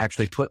you can't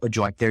actually put a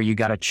joint there, you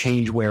got to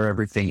change where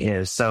everything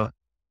is. So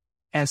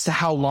as to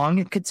how long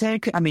it could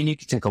take, I mean, you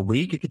could take a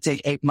week, it could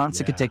take 8 months,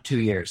 it could take 2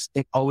 years.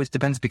 It always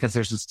depends because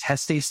there's these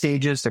testing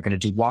stages. They're going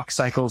to do walk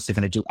cycles. They're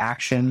going to do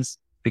actions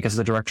because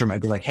the director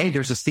might be like, hey,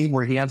 there's a scene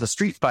where he has a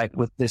street fight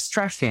with this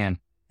trash can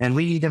and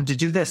we need him to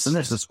do this and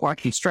this, a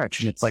squash and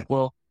stretch. And it's like,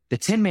 well, the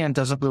Tin Man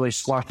doesn't really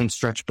squash and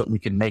stretch, but we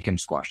can make him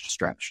squash and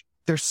stretch.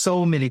 There's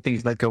so many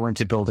things that go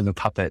into building a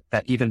puppet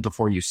that even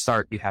before you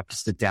start, you have to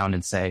sit down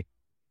and say,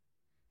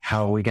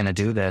 how are we going to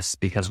do this?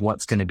 Because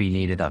what's going to be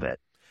needed of it?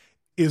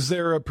 Is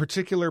there a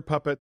particular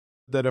puppet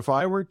that if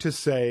I were to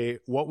say,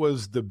 what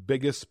was the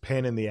biggest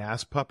pain in the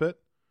ass puppet,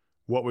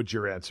 what would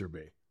your answer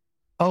be?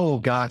 Oh,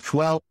 gosh.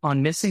 Well,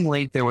 on Missing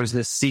Link, there was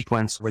this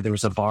sequence where there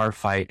was a bar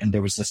fight and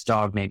there was this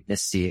dog named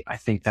Misty. I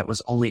think that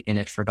was only in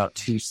it for about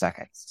 2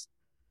 seconds.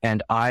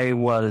 And I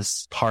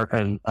was part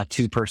of a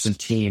 2-person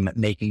team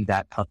making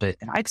that puppet.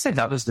 And I'd say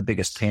that was the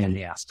biggest pain in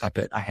the ass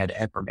puppet I had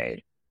ever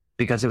made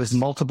because it was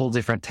multiple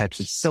different types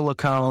of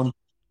silicone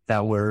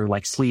that were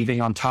like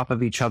sleeving on top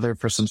of each other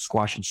for some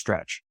squash and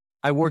stretch.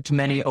 I worked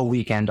many a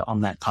weekend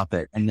on that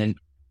puppet. And then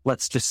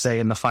let's just say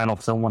in the final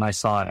film, when I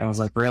saw it, I was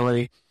like,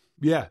 really?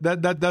 Yeah,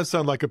 that does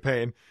sound like a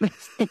pain.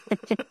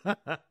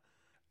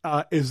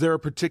 Is there a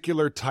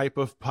particular type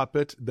of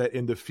puppet that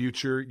in the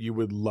future you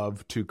would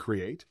love to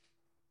create?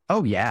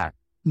 Oh, yeah.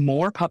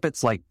 More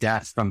puppets like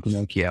Death from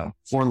Pinocchio.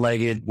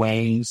 4-legged,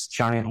 wings,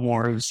 giant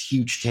horns,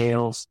 huge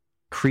tails.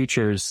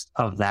 Creatures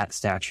of that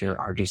stature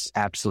are just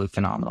absolutely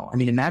phenomenal. I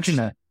mean,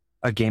 imagine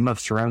a Game of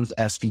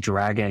Thrones-esque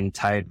dragon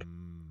type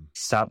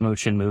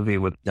stop-motion movie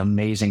with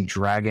amazing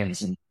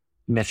dragons and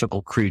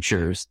mythical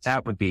creatures.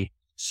 That would be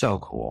so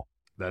cool.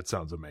 That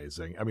sounds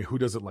amazing. I mean, who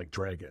doesn't like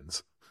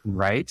dragons?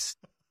 Right?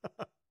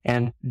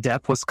 And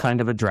Death was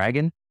kind of a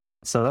dragon.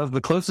 So that was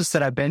the closest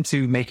that I've been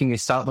to making a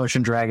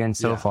stop-motion dragon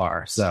so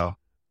far. So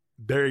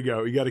there you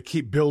go. You got to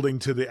keep building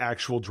to the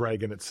actual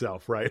dragon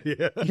itself, right?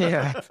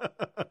 Yeah.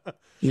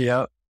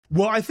 Yeah.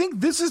 Well, I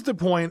think this is the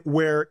point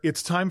where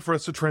it's time for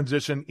us to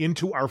transition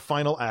into our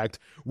final act,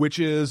 which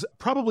is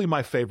probably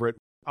my favorite,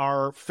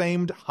 our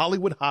famed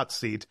Hollywood hot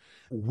seat.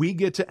 We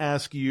get to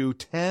ask you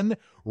 10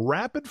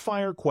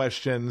 rapid-fire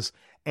questions,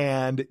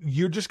 and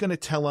you're just going to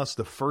tell us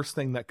the first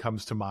thing that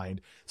comes to mind.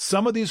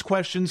 Some of these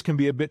questions can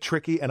be a bit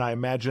tricky, and I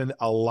imagine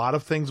a lot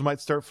of things might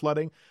start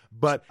flooding,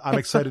 but I'm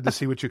excited to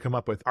see what you come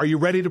up with. Are you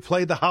ready to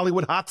play the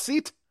Hollywood hot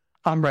seat?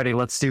 I'm ready.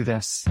 Let's do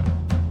this.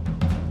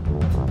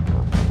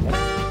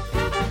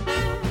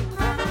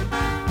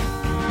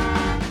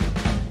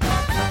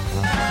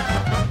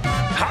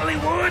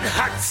 Hollywood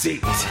hot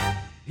seat.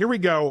 Here we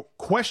go.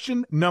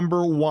 Question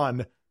number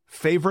 1.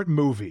 Favorite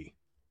movie?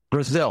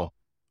 Brazil.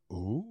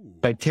 Ooh.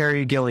 By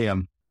Terry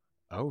Gilliam.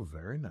 Oh,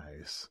 very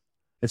nice.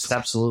 It's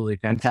absolutely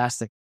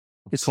fantastic.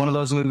 It's one of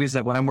those movies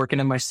that when I'm working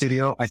in my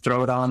studio, I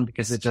throw it on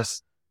because it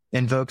just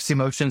invokes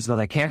emotions that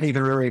I can't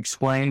even really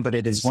explain. But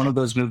it is one of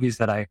those movies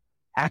that I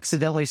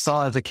accidentally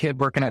saw as a kid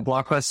working at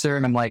Blockbuster.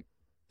 And I'm like,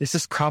 this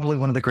is probably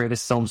one of the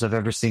greatest films I've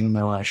ever seen in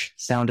my life.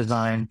 Sound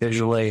design,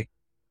 visually,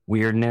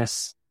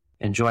 weirdness,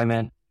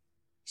 enjoyment.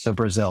 So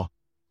Brazil.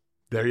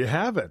 There you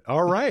have it.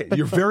 All right.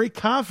 You're very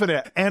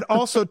confident, and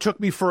also took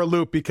me for a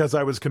loop because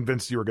I was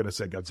convinced you were going to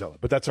say Godzilla,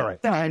 but that's all right.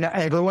 Yeah, I know,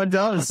 everyone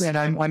does, and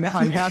I'm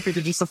happy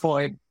to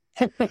disappoint.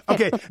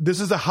 Okay, this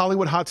is a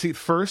Hollywood hot seat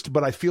first,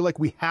 but I feel like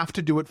we have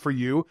to do it for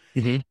you.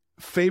 Mm-hmm.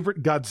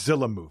 Favorite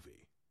Godzilla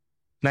movie?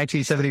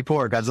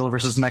 1974, Godzilla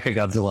versus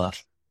Mechagodzilla.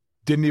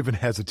 Didn't even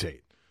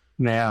hesitate.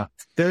 Yeah.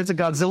 There's a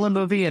Godzilla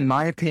movie, in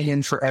my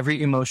opinion, for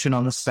every emotion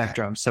on the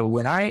spectrum. So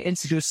when I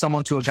introduce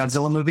someone to a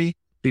Godzilla movie,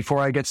 before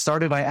I get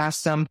started, I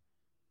ask them,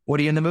 what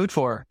are you in the mood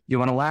for? You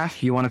want to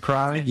laugh? You want to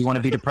cry? You want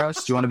to be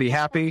depressed? You want to be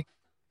happy?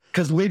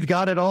 Because we've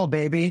got it all,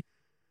 baby.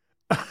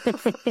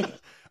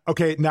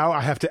 Okay, now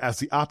I have to ask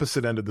the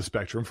opposite end of the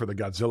spectrum for the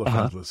Godzilla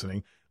fans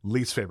listening.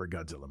 Least favorite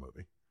Godzilla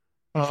movie?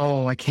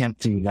 Oh, I can't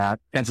do that.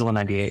 Godzilla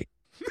 98.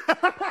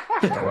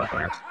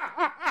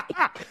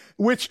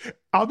 Which,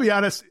 I'll be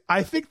honest,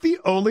 I think the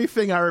only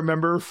thing I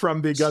remember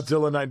from the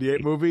Godzilla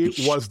 98 movie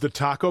was the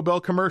Taco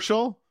Bell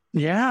commercial.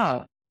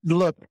 Yeah.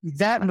 Look,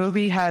 that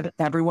movie had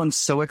everyone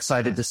so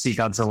excited to see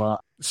Godzilla.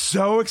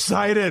 So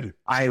excited.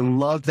 I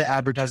loved the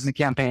advertising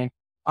campaign.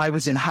 I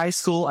was in high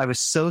school. I was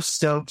so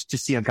stoked to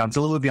see a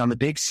Godzilla movie on the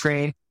big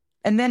screen.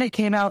 And then it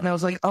came out and I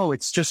was like, oh,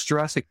 it's just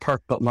Jurassic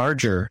Park, but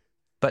larger,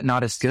 but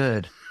not as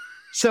good.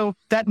 So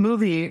that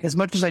movie, as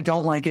much as I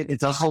don't like it, it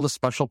does hold a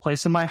special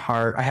place in my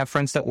heart. I have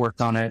friends that worked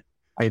on it.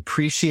 I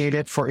appreciate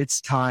it for its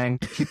time.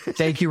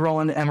 Thank you,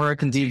 Roland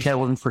Emmerich and Dave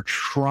Taylor, for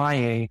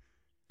trying.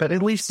 But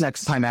at least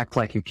next time, act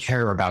like you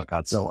care about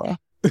Godzilla.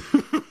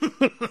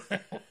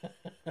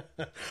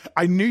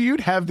 I knew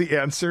you'd have the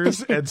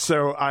answers, and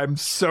so I'm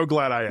so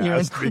glad I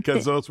asked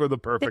because those were the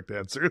perfect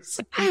answers.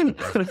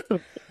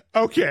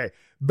 Okay,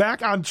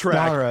 back on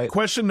track. All right.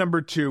 Question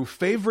number 2,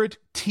 favorite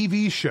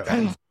TV show?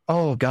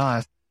 Oh,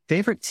 God.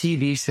 Favorite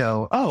TV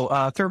show?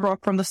 Oh, Third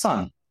Rock from the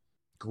Sun.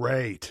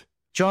 Great.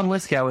 John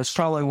Lithgow is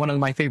probably one of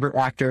my favorite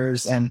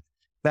actors, and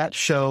that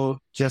show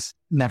just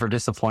never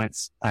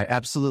disappoints. I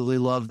absolutely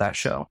love that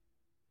show.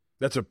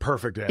 That's a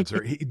perfect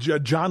answer.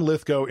 John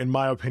Lithgow, in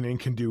my opinion,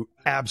 can do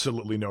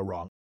absolutely no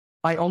wrong.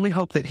 I only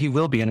hope that he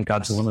will be in a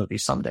Godzilla movie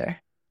someday.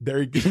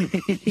 There you go.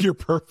 Your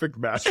perfect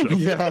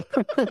matchup.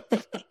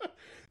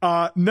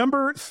 Yeah.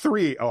 Number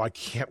 3. Oh, I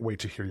can't wait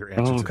to hear your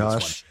answer to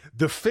this one.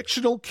 The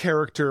fictional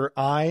character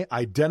I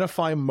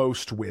identify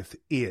most with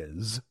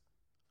is...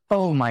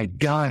 Oh my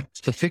God.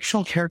 The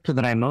fictional character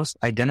that I most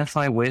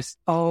identify with.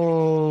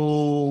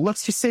 Oh,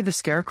 let's just say the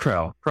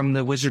Scarecrow from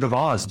The Wizard of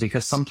Oz,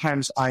 because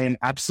sometimes I am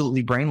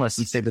absolutely brainless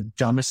and say the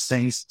dumbest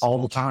things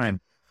all the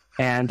time.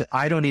 And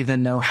I don't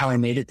even know how I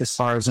made it this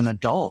far as an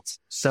adult.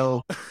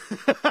 So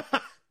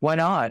why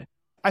not?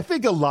 I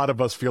think a lot of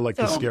us feel like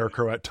the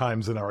Scarecrow at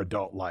times in our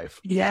adult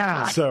life.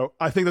 Yeah. So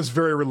I think that's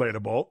very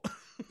relatable.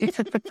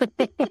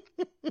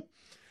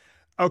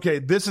 Okay,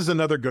 this is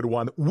another good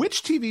one.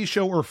 Which TV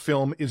show or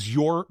film is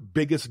your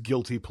biggest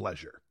guilty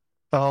pleasure?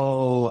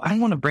 Oh, I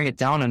don't want to bring it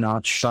down a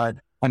notch, but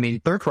I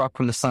mean, Third Rock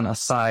from the Sun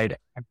aside,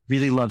 I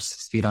really love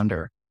 6 Feet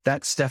Under.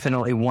 That's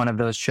definitely one of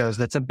those shows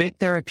that's a bit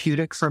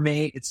therapeutic for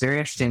me. It's very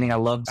entertaining. I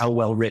love how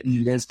well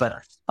written it is,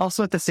 but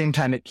also at the same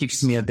time, it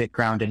keeps me a bit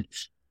grounded.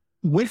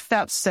 With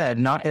that said,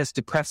 not as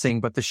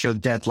depressing, but the show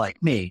Dead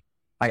Like Me,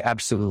 I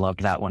absolutely loved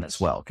that one as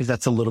well, because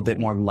that's a little bit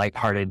more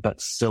lighthearted, but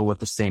still with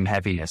the same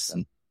heaviness.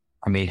 And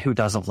I mean, who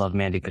doesn't love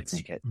Mandy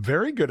Patinkin?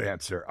 Very good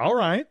answer. All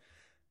right.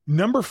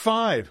 Number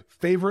 5,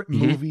 favorite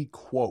movie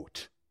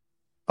quote.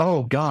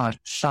 Oh, God.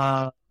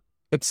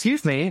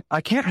 Excuse me,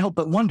 I can't help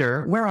but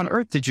wonder, where on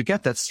earth did you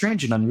get that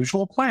strange and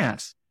unusual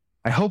plant?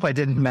 I hope I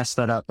didn't mess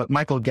that up, but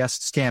Michael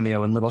Guest's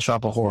cameo in Little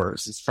Shop of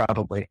Horrors is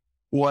probably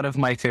one of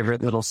my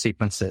favorite little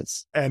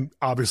sequences. And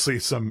obviously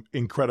some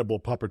incredible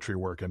puppetry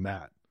work in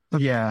that.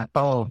 Yeah.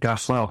 Oh,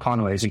 gosh, Lyle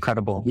Conway is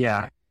incredible.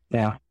 Yeah.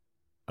 Yeah.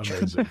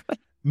 Amazing.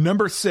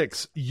 Number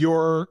 6,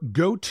 your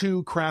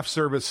go-to craft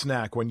service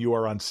snack when you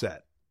are on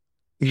set.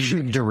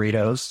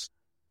 Doritos.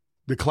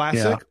 The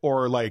classic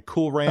or like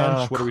Cool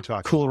Ranch? What are we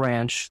talking Cool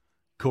Ranch.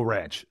 Cool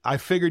Ranch. I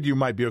figured you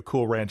might be a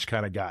Cool Ranch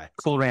kind of guy.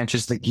 Cool Ranch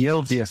is the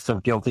guiltiest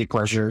of guilty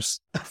pleasures.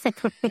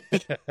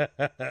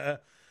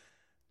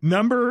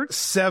 Number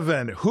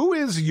 7, who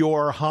is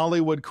your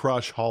Hollywood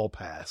crush hall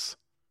pass?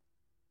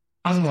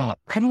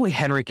 Probably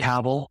Henry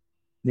Cavill.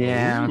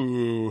 Yeah.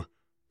 Ooh,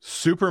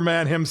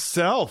 Superman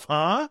himself,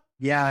 huh?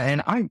 Yeah,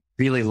 and I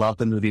really love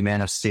the movie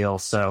Man of Steel,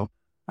 so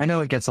I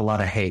know it gets a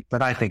lot of hate,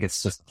 but I think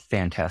it's just a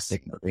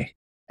fantastic movie.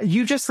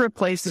 You just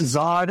replace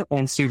Zod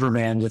and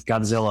Superman with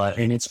Godzilla,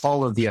 and it's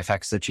all of the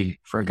effects that you need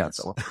for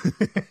Godzilla.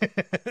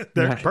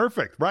 They're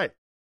perfect, right.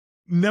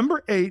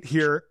 Number 8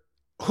 here,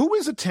 who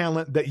is a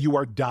talent that you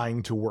are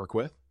dying to work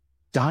with?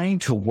 Dying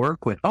to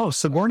work with? Oh,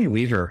 Sigourney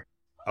Weaver.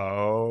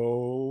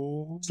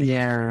 Oh.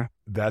 Yeah.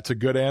 That's a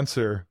good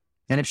answer.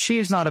 And if she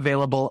is not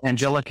available,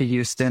 Angelica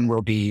Houston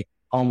will be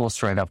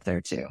almost right up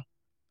there too.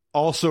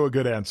 Also a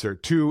good answer.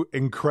 Two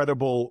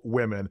incredible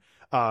women.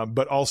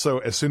 But also,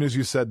 as soon as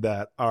you said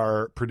that,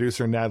 our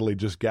producer Natalie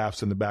just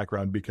gasped in the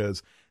background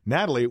because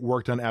Natalie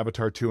worked on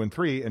Avatar 2 and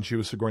 3, and she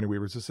was Sigourney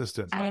Weaver's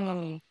assistant.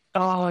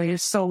 Oh, you're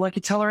so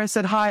lucky. Tell her I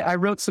said hi. I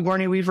wrote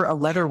Sigourney Weaver a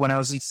letter when I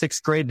was in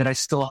 6th grade that I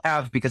still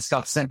have because it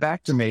got sent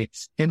back to me.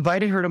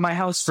 Invited her to my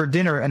house for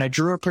dinner, and I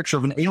drew a picture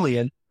of an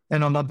alien.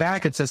 And on the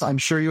back, it says, I'm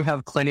sure you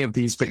have plenty of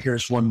these, but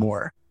here's one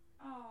more.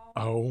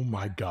 Oh,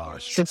 my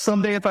gosh. So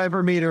someday if I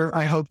ever meet her,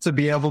 I hope to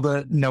be able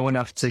to know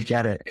enough to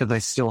get it because I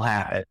still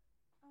have it.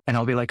 And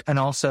I'll be like, and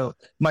also,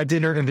 my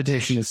dinner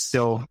invitation is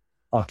still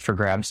up for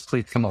grabs.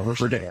 Please come over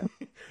for dinner.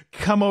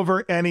 Come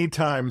over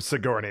anytime,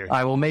 Sigourney.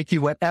 I will make you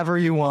whatever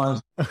you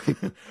want.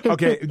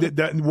 Okay,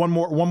 one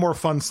more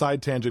fun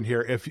side tangent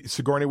here. If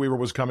Sigourney Weaver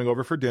was coming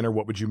over for dinner,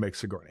 what would you make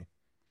Sigourney?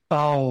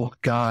 Oh,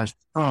 gosh.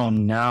 Oh,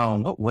 no.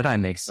 What would I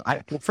make?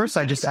 First,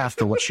 I just asked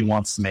her what she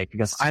wants to make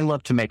because I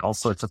love to make all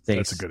sorts of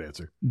things. That's a good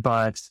answer.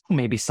 But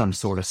maybe some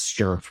sort of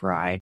stir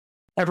fry.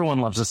 Everyone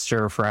loves a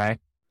stir fry.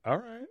 All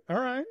right.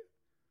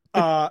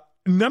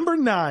 Number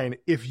 9,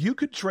 if you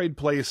could trade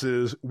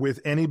places with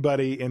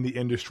anybody in the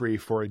industry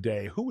for a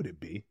day, who would it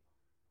be?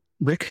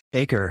 Rick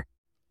Baker.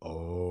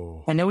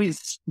 Oh. I know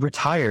he's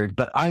retired,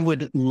 but I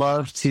would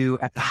love to,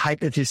 at the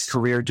height of his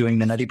career doing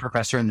The Nutty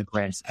Professor and The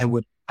Grinch, I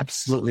would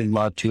absolutely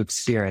love to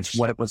experience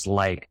what it was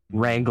like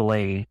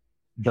wrangling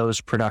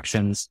those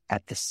productions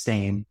at the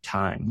same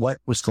time. What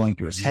was going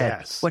through his head?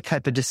 Yes. What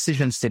type of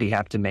decisions did he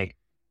have to make?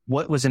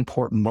 What was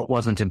important? What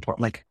wasn't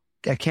important? Like,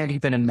 I can't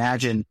even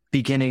imagine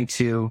beginning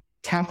to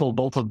tackle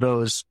both of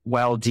those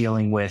while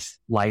dealing with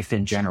life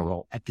in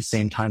general at the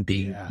same time,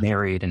 being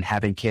married and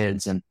having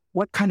kids, and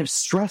what kind of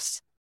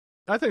stress.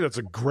 I think that's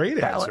a great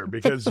answer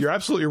because you're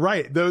absolutely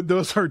right.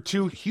 Those are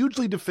two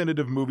hugely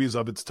definitive movies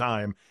of its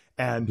time.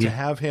 And to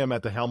have him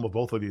at the helm of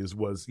both of these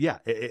was,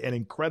 an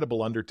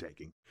incredible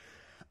undertaking.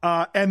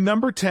 And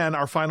number 10,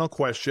 our final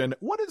question.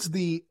 What is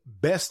the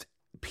best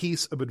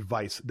piece of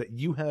advice that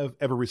you have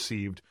ever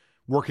received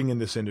working in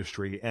this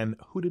industry, and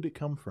who did it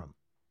come from?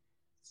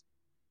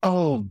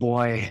 Oh,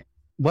 boy.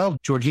 Well,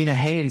 Georgina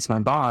Hayes, my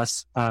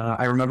boss,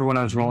 I remember when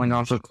I was rolling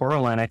off of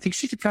Coraline, I think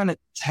she could kind of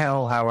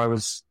tell how I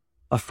was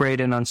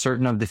afraid and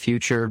uncertain of the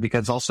future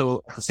because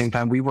also at the same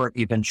time, we weren't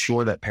even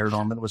sure that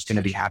Paranorman was going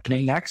to be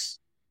happening next.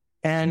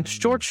 And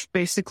George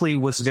basically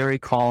was very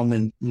calm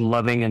and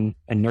loving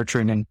and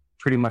nurturing and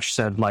pretty much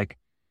said, like,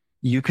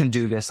 you can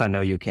do this. I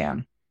know you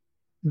can.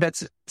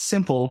 That's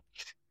simple,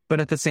 but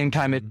at the same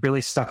time, it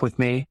really stuck with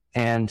me.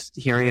 And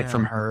hearing it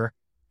from her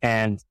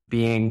and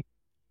being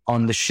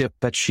on the ship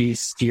that she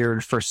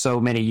steered for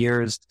so many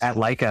years at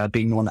Leica,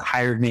 being the one that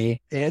hired me,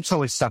 it's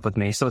always stuck with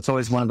me. So it's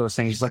always one of those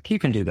things like, you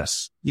can do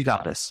this. You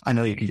got this. I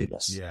know you can do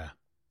this. Yeah.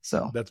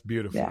 So that's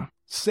beautiful. Yeah.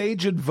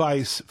 Sage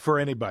advice for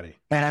anybody.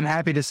 And I'm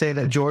happy to say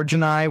that George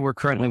and I were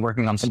currently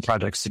working on some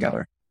projects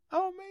together.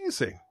 Oh,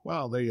 amazing.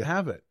 Well, there you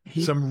have it.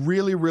 Some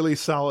really, really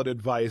solid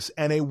advice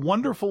and a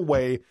wonderful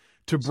way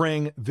to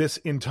bring this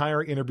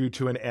entire interview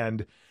to an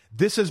end.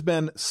 This has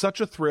been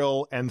such a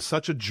thrill and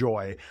such a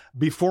joy.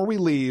 Before we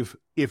leave,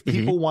 if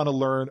people want to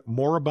learn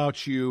more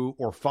about you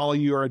or follow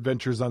your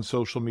adventures on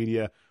social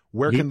media,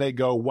 where can they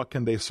go? What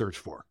can they search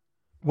for?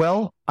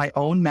 Well, I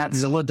own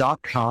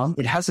Mattzilla.com.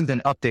 It hasn't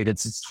been updated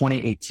since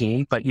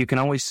 2018, but you can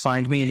always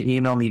find me and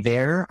email me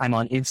there. I'm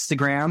on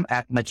Instagram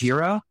at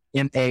Majira,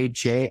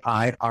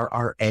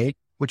 Majirra,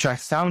 which I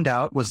found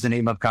out was the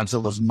name of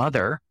Godzilla's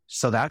mother.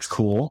 So that's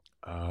cool.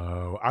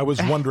 Oh, I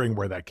was wondering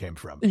where that came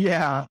from.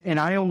 Yeah. And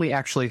I only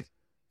actually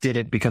did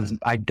it because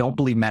I don't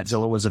believe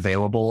Mattzilla was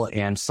available.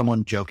 And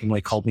someone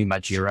jokingly called me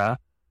Majira.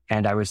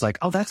 And I was like,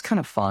 oh, that's kind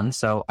of fun.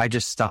 So I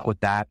just stuck with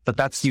that. But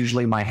that's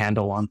usually my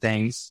handle on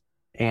things.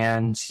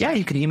 And yeah,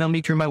 you can email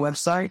me through my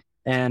website.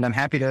 And I'm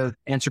happy to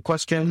answer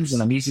questions.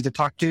 And I'm easy to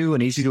talk to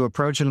and easy to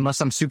approach. And unless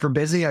I'm super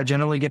busy, I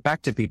generally get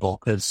back to people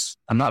because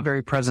I'm not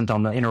very present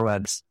on the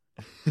interwebs.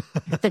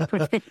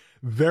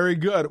 Very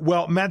good.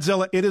 Well,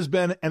 Mattzilla, it has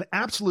been an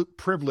absolute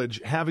privilege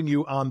having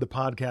you on the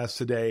podcast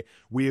today.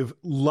 We have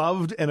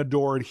loved and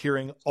adored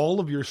hearing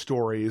all of your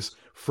stories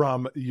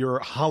from your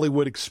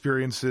Hollywood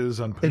experiences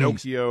on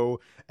Pinocchio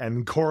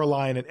and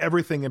Coraline and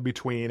everything in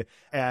between.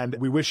 And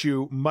we wish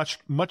you much,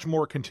 much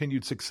more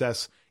continued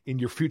success in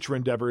your future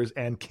endeavors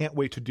and can't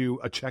wait to do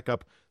a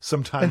checkup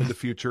sometime in the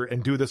future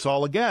and do this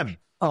all again.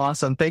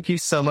 Awesome. Thank you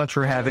so much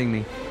for having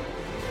me.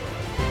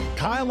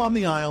 Kyle on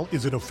the Isle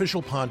is an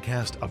official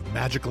podcast of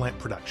Magic Lamp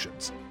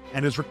Productions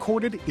and is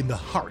recorded in the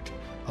heart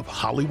of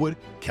Hollywood,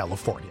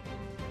 California.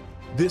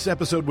 This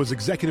episode was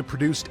executive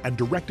produced and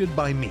directed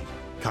by me,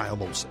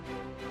 Kyle Olson.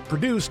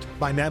 Produced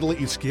by Natalie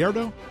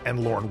Izquierdo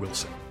and Lauren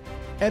Wilson.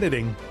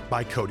 Editing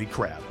by Cody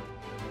Crabb.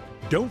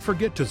 Don't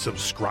forget to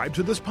subscribe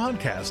to this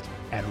podcast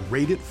and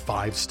rate it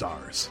 5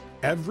 stars.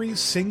 Every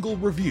single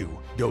review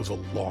goes a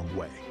long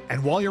way.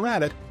 And while you're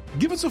at it,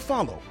 give us a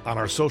follow on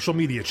our social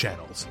media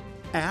channels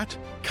at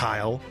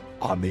Kyle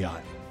on the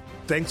Isle.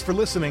 Thanks for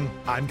listening.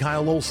 I'm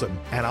Kyle Olson,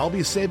 and I'll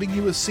be saving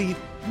you a seat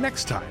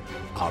next time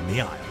on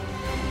the Isle.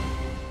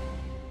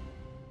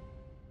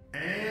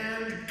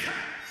 And cut!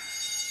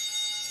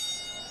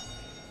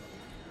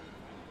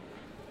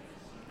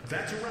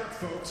 That's a wrap,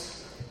 folks.